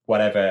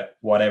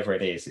whatever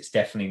it is. It's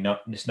definitely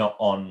not, it's not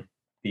on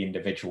the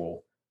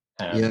individual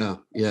to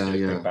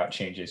bring about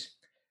changes.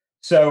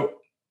 So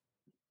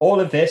all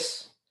of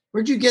this.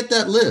 Where'd you get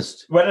that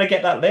list? Where did I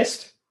get that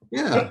list?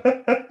 Yeah,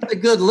 it's a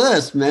good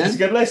list, man. It's a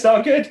good list.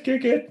 Oh, good.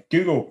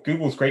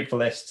 Google's great for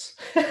lists.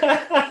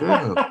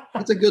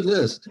 That's a good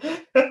list.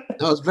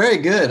 No, it's very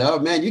good. Oh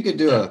man, you could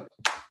do a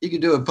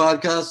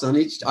podcast on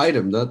each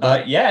item.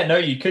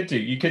 You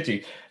could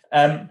do.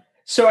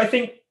 So I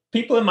think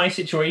people in my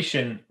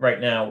situation right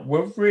now,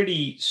 we're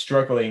really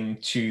struggling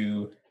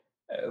to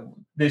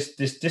this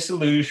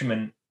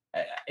disillusionment.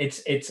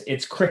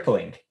 It's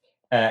crippling.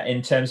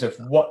 In terms of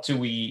what do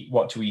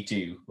we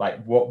do?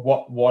 Like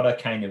what are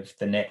kind of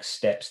the next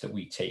steps that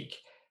we take?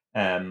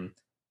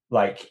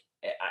 Like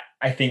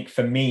I think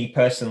for me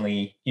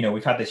personally, you know,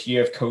 we've had this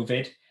year of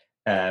COVID,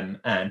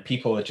 and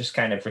people are just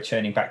kind of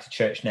returning back to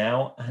church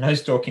now. And I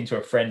was talking to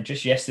a friend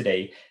just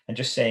yesterday and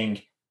just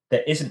saying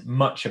there isn't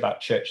much about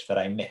church that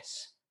I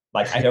miss.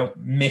 Like I don't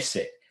miss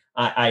it.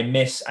 I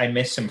miss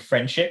some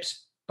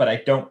friendships, but I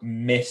don't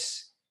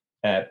miss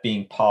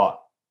being part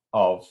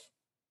of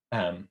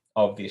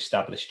the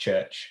established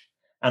church.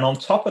 And on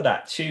top of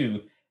that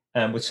too,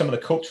 with some of the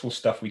cultural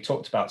stuff we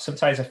talked about,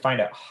 sometimes I find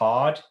it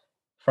hard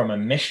from a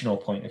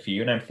missional point of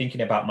view. And I'm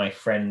thinking about my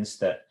friends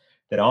that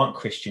aren't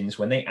Christians,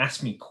 when they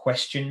ask me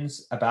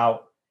questions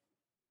about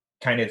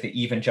kind of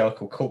the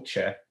evangelical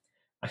culture,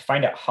 I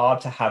find it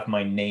hard to have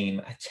my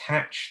name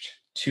attached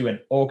to an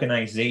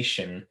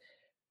organization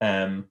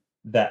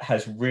that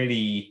has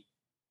really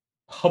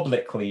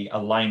publicly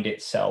aligned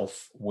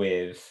itself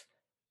with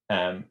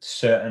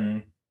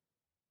certain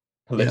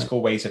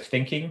political ways of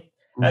thinking.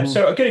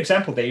 So a good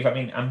example, Dave, I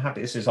mean, I'm happy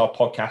this is our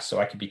podcast, so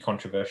I can be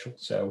controversial.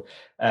 So,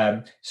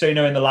 you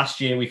know, in the last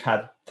year, we've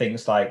had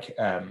things like,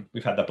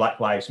 we've had the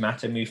Black Lives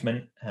Matter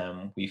movement.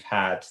 We've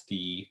had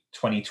the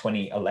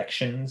 2020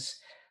 elections.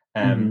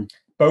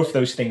 Both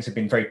those things have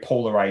been very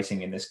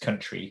polarizing in this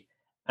country.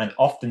 And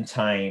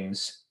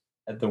oftentimes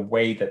the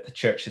way that the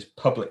church has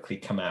publicly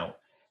come out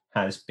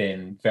has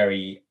been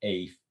very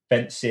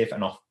offensive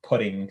and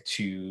off-putting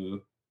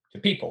to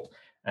people.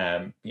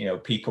 You know,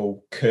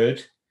 people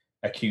could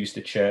accuse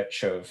the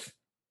church of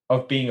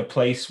being a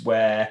place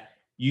where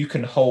you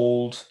can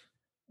hold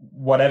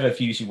whatever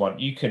views you want.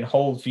 You can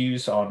hold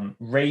views on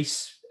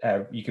race.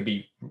 You could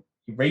be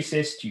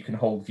racist. You can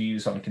hold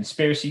views on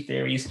conspiracy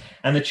theories.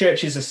 And the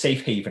church is a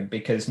safe haven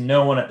because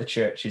no one at the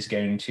church is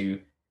going to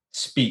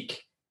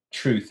speak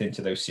truth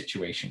into those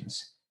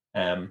situations.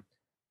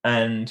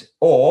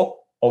 Or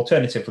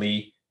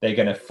alternatively, they're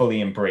going to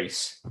fully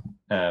embrace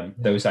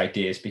those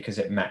ideas because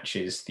it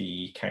matches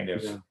the kind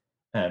of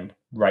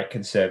right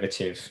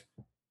conservative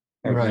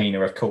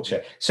arena of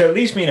culture. So it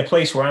leaves me in a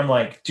place where I'm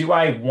like, do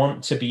I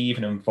want to be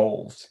even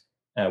involved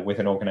with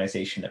an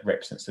organization that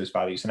represents those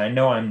values? And I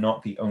know I'm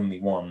not the only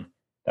one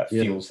that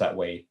feels that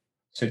way.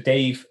 So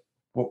Dave,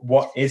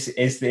 what is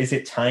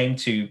it time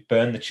to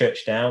burn the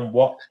church down?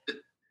 What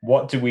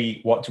do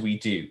we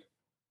do?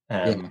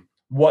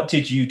 What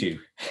did you do?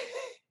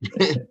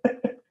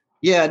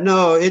 Yeah,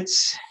 no,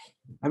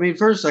 I mean,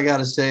 first I got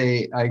to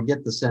say, I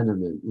get the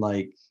sentiment.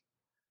 Like,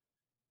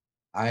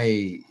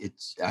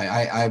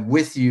 I'm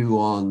with you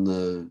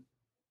on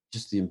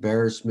just the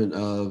embarrassment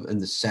of,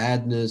 and the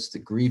sadness, the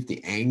grief,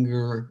 the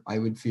anger I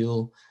would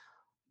feel,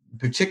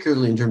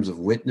 particularly in terms of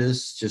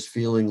witness, just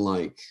feeling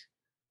like,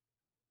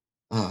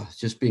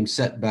 just being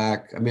set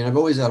back. I mean, I've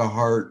always had a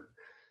heart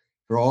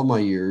for all my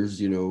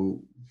years, you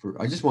know,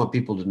 I just want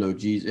people to know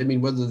Jesus. I mean,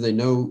 whether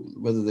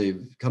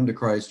they've come to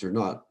Christ or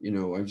not, you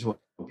know, I just want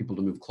people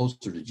to move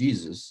closer to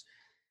Jesus.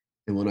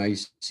 And when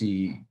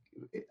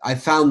I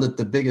found that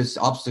the biggest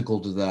obstacle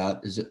to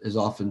that has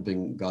often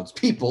been God's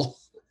people,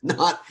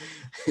 not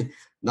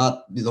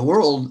the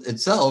world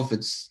itself.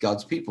 It's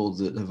God's people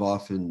that have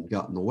often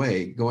gotten in the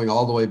way, going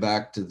all the way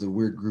back to the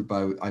weird group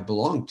I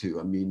belong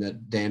to. I mean,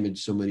 that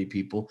damaged so many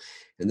people.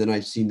 And then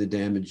I've seen the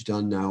damage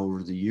done now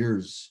over the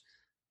years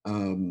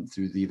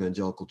through the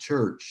evangelical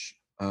church.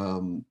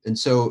 And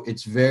so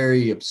it's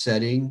very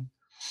upsetting.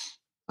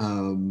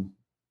 And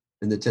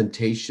the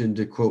temptation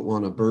to, quote,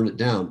 want to burn it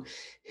down.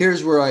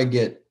 Here's where I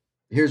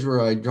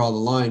draw the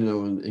line,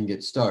 though, and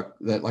get stuck.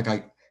 That, like,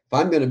 if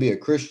I'm going to be a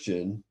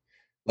Christian,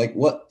 like,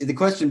 the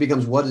question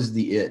becomes, what is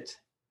the it?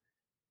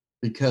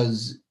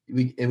 Because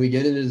we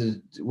get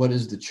into what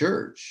is the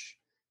church?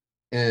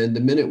 And the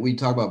minute we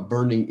talk about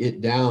burning it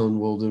down,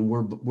 well, then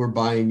we're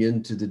buying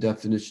into the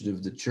definition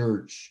of the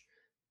church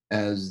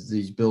as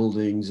these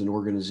buildings and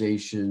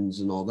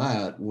organizations and all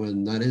that,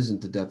 when that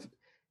isn't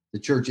the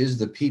church is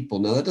the people.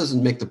 Now, that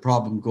doesn't make the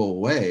problem go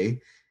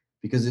away,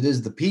 because it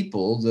is the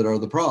people that are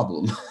the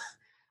problem.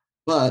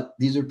 But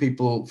these are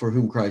people for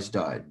whom Christ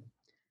died.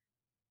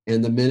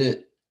 And the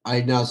minute I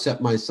now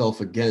set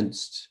myself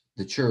against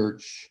the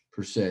church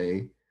per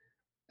se,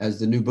 as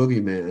the new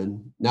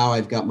boogeyman. Now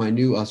I've got my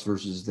new us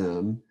versus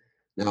them.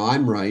 Now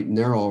I'm right and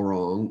they're all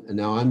wrong. And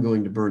now I'm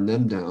going to burn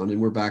them down.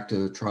 And we're back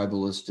to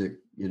tribalistic,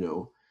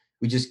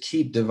 we just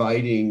keep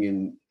dividing,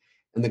 and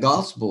the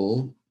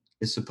gospel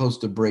is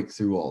supposed to break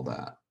through all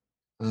that.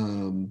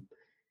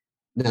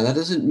 Now that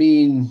doesn't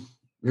mean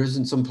there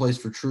isn't some place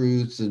for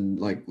truth and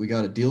like we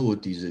got to deal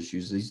with these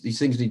issues. These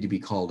things need to be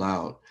called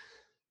out.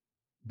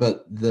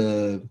 But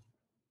the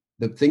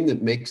thing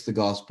that makes the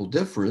gospel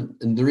different,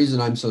 and the reason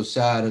I'm so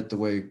sad at the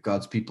way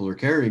God's people are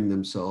carrying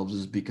themselves,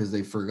 is because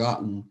they've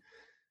forgotten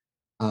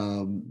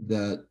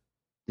that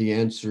the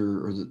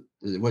answer, or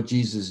what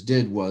Jesus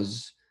did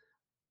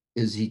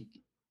is he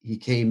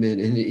came in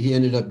and he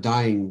ended up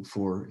dying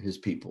for his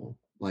people.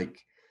 Like,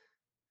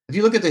 if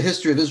you look at the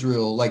history of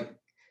Israel,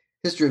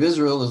 history of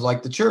Israel is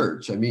like the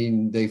church. I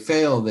mean, they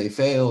fail,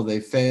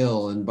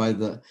 and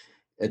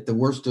at the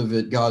worst of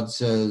it, God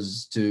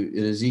says in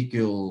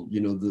Ezekiel,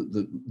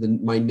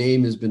 my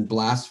name has been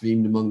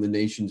blasphemed among the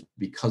nations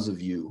because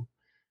of you.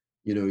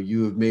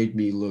 You have made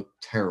me look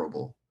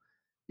terrible.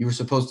 You were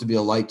supposed to be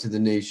a light to the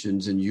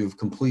nations, and you have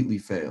completely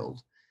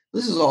failed.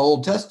 This is all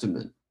Old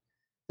Testament.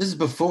 This is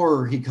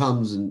before he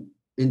comes and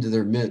into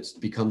their midst,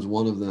 becomes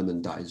one of them,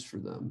 and dies for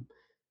them.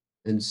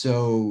 And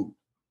so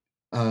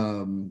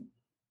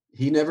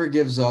he never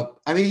gives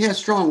up. I mean, he has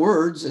strong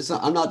words.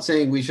 I'm not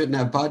saying we shouldn't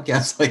have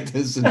podcasts like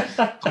this and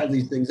call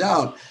these things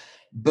out,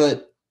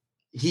 but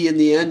he, in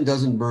the end,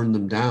 doesn't burn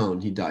them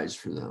down. He dies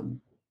for them.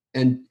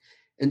 And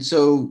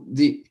so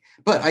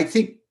but I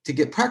think, to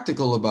get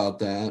practical about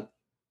that,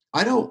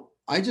 I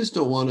just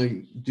don't want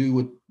to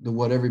do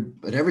what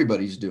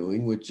everybody's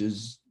doing, which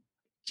is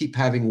keep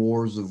having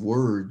wars of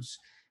words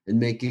and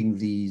making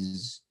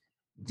these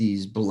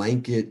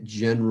blanket,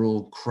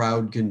 general,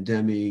 crowd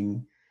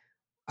condemning.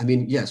 I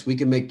mean, yes, we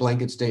can make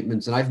blanket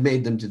statements, and I've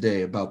made them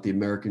today about the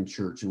American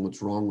church and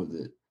what's wrong with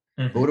it.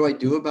 Mm-hmm. But what do I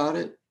do about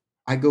it?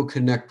 I go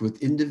connect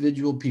with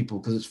individual people,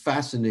 because it's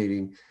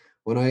fascinating.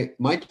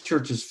 My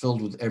church is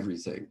filled with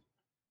everything.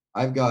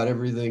 I've got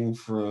everything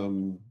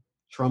from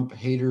Trump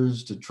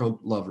haters to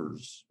Trump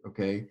lovers.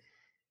 Okay.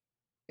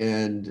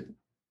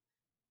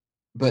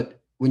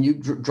 But when you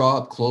draw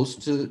up close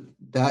to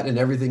that and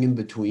everything in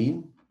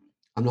between,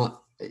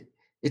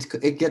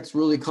 it gets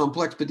really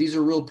complex, but these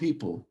are real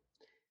people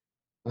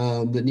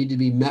that need to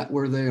be met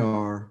where they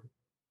are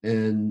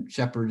and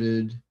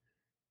shepherded,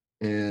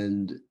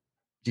 and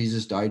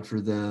Jesus died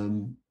for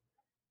them,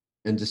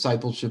 and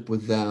discipleship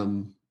with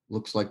them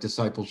looks like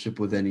discipleship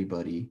with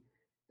anybody,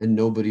 and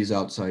nobody's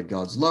outside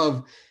God's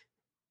love.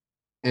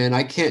 And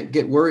I can't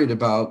get worried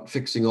about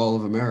fixing all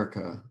of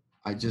America.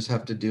 I just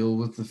have to deal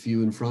with the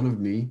few in front of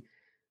me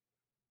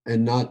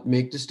and not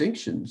make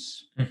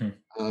distinctions.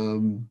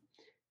 Mm-hmm.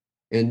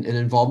 And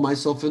involve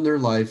myself in their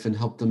life and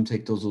help them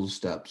take those little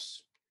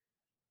steps.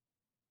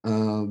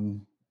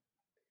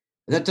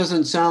 That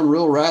doesn't sound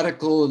real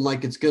radical and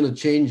like it's going to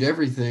change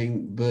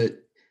everything, but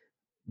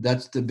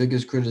that's the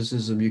biggest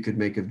criticism you could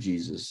make of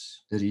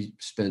Jesus, that he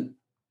spent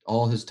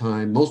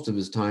most of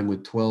his time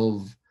with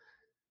 12,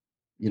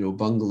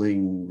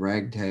 bungling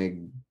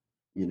ragtag,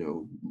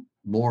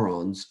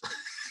 morons.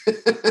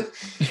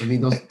 I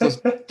mean,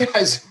 those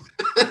guys,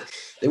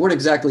 they weren't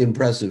exactly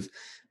impressive.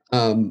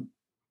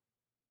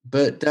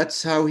 But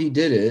that's how he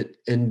did it.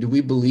 And do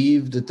we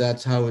believe that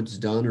that's how it's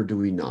done, or do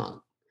we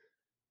not?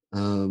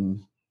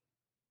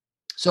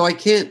 So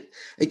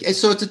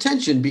it's a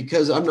tension,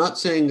 because I'm not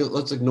saying that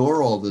let's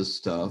ignore all this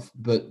stuff,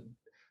 but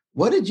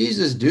what did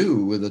Jesus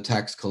do with a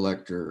tax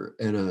collector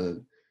and a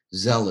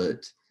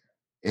zealot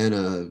and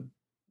a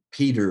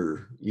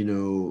Peter,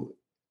 and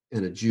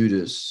a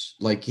Judas?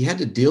 Like, he had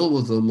to deal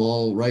with them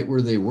all right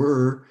where they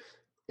were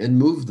and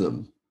move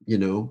them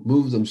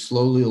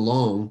slowly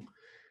along.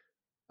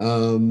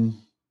 The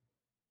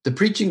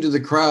preaching to the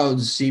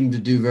crowds seemed to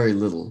do very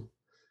little,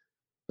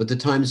 but the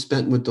time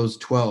spent with those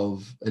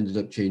 12 ended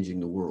up changing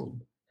the world.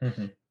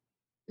 Mm-hmm.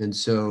 And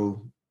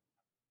so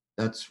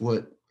that's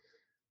what,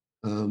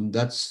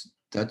 so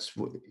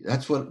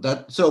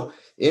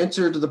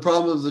answer to the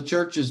problem of the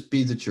church is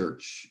be the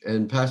church,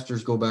 and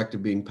pastors go back to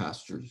being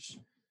pastors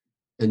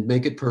and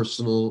make it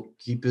personal,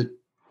 keep it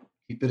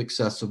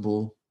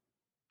accessible,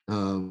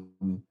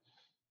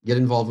 get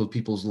involved with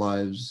people's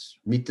lives,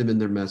 meet them in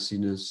their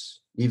messiness,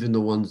 even the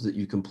ones that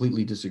you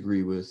completely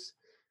disagree with,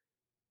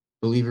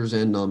 believers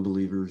and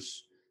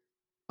non-believers,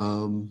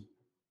 and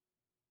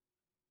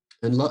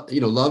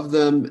love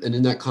them, and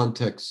in that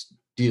context,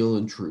 deal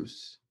in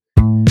truth.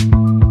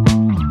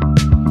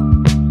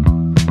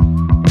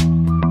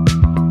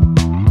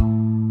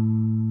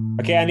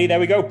 Okay, Andy, there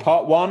we go.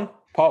 Part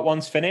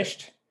one's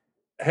finished.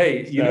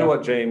 Hey, you know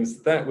what, James?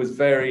 That was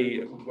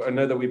I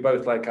know that we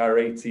both like our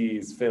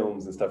 80s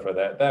films and stuff like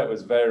that. That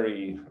was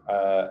very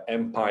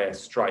Empire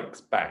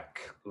Strikes Back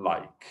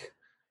like.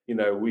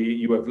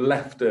 You have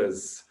left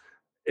us.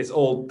 It's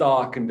all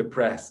dark and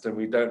depressed, and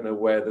we don't know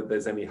whether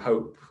there's any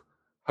hope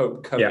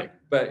coming. Yeah.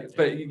 But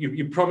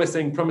you're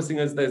promising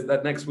us there's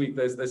that next week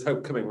there's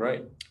hope coming,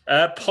 right?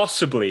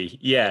 Possibly,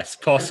 yes,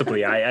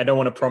 possibly. I don't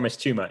want to promise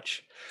too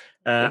much.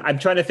 I'm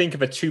trying to think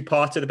of a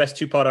two-parter. The best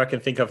two-parter I can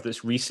think of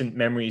that's recent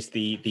memories,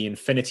 the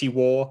Infinity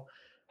War.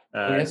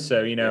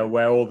 So,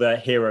 where all the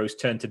heroes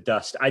turn to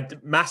dust.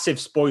 Massive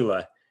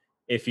spoiler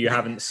if you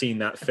haven't seen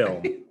that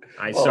film.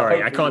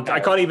 Sorry, I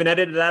can't even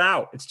edit that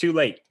out. It's too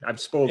late. I've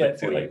spoiled it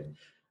for you.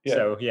 Yeah.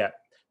 So,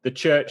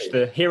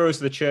 the heroes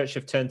of the church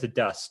have turned to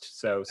dust.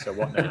 So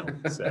what now?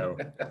 So,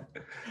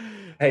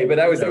 hey, but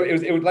it was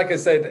like I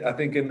said, I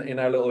think in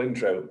our little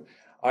intro,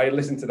 I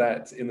listened to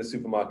that in the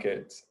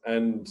supermarket,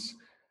 and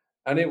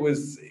it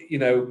was,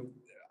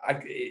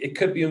 it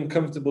could be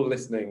uncomfortable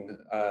listening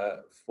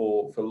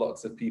for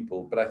lots of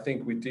people, but I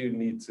think we do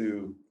need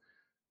to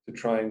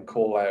try and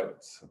call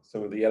out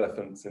some of the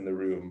elephants in the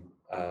room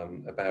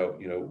about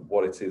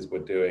what it is we're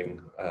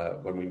doing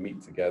when we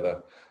meet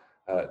together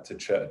to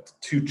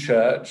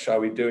church. Are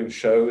we doing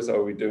shows?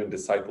 Are we doing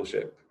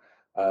discipleship?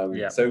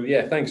 So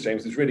thanks,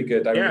 James. It's really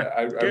good.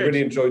 I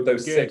really enjoyed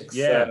those 6.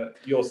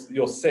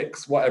 Your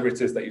 6, whatever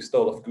it is that you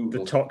stole off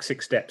Google. The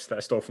toxic steps that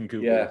I stole from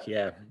Google.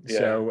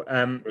 So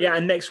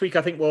and next week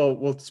I think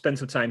we'll spend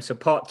some time. So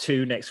part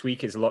 2 next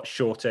week is a lot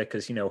shorter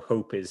because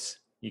hope is,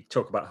 you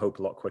talk about hope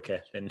a lot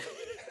quicker than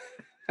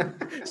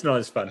it's not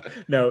as fun.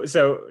 No,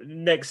 so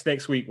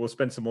next week we'll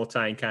spend some more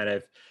time kind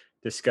of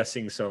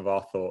discussing some of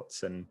our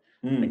thoughts and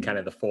kind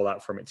of the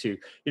fallout from it too.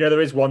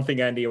 There is one thing,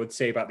 Andy, I would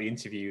say about the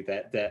interview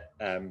that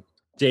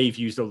Dave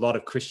used a lot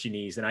of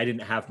Christianese, and I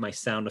didn't have my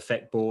sound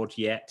effect board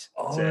yet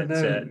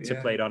to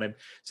play it on him.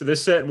 So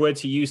there's certain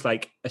words he used,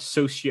 like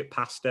associate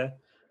pastor.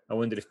 I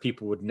wondered if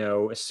people would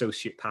know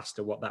associate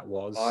pastor, what that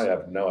was. I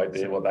have no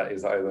idea what that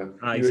is either.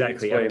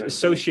 Exactly.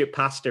 Associate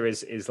pastor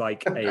is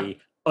like a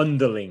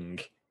underling.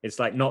 It's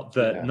like not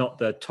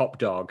the top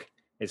dog.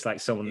 It's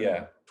like someone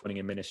running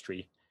a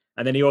ministry.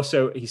 And then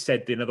he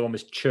said another one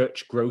was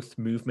church growth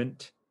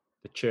movement,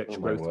 the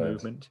church growth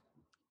movement.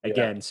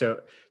 Again, so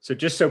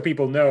just so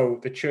people know,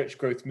 the church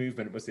growth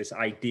movement was this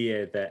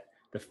idea that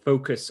the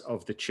focus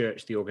of the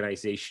church, the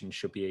organization,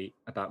 should be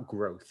about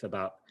growth,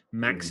 about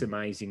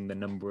maximizing the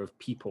number of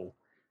people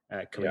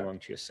coming along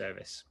to your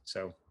service.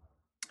 So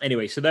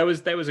anyway, so there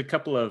was a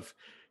couple of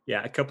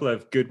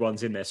good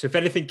ones in there. So if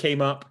anything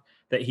came up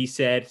that he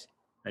said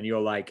and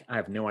you're like, I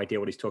have no idea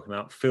what he's talking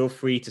about, feel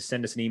free to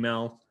send us an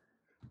email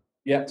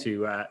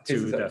to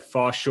the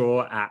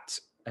Farshore at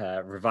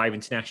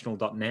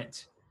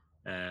reviveinternational.net.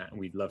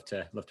 We'd love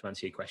to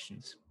answer your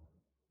questions.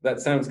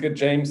 That sounds good,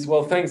 James.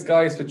 Well, thanks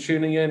guys for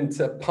tuning in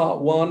to part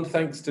 1.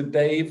 Thanks to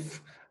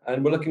Dave,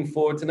 and we're looking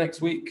forward to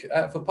next week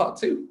for part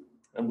 2,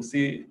 and we'll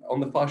see you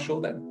on the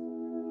Farshore then.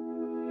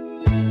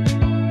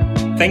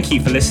 Thank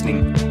you for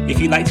listening. If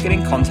you'd like to get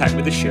in contact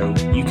with the show,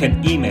 you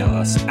can email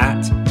us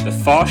at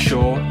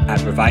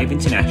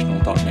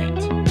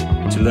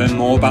thefarshore@reviveinternational.net. To learn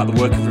more about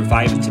the work of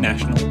Revive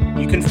International,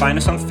 you can find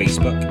us on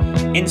Facebook,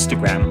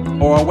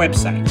 Instagram, or our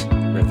website,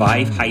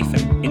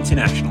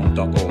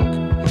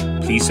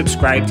 revive-international.org. Please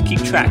subscribe to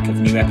keep track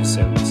of new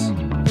episodes.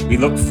 We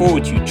look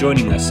forward to you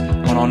joining us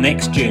on our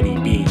next journey,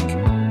 being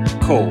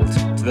called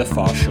to the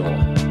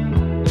Farshore.